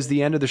 that is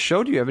the end of the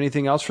show. Do you have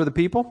anything else for the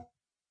people?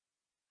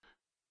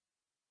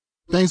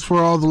 Thanks for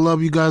all the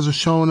love you guys are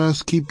showing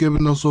us. Keep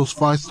giving us those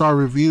 5-star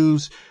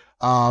reviews.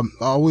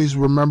 Always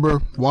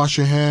remember, wash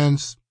your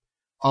hands.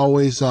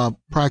 Always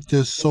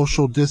practice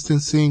social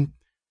distancing.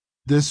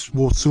 This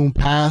will soon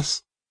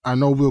pass. I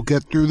know we'll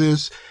get through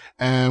this,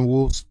 and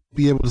we'll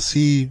be able to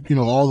see,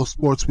 all the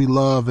sports we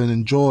love and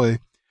enjoy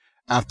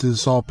after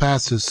this all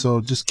passes.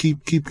 So just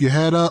keep your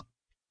head up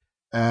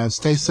and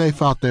stay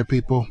safe out there,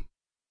 people.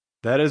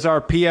 That is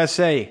our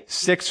PSA.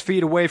 6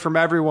 feet away from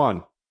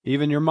everyone,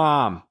 even your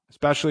mom,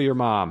 especially your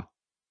mom,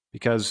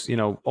 because,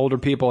 older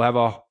people have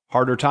a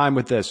harder time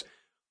with this.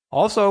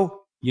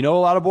 Also, a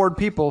lot of bored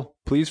people.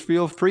 Please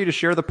feel free to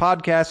share the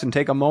podcast and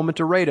take a moment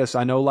to rate us.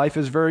 I know life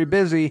is very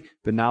busy,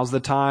 but now's the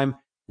time.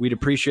 We'd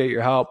appreciate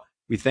your help.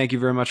 We thank you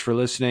very much for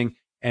listening,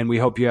 and we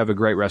hope you have a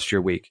great rest of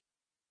your week.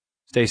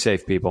 Stay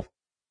safe, people.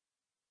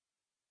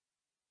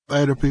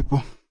 Later,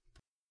 people.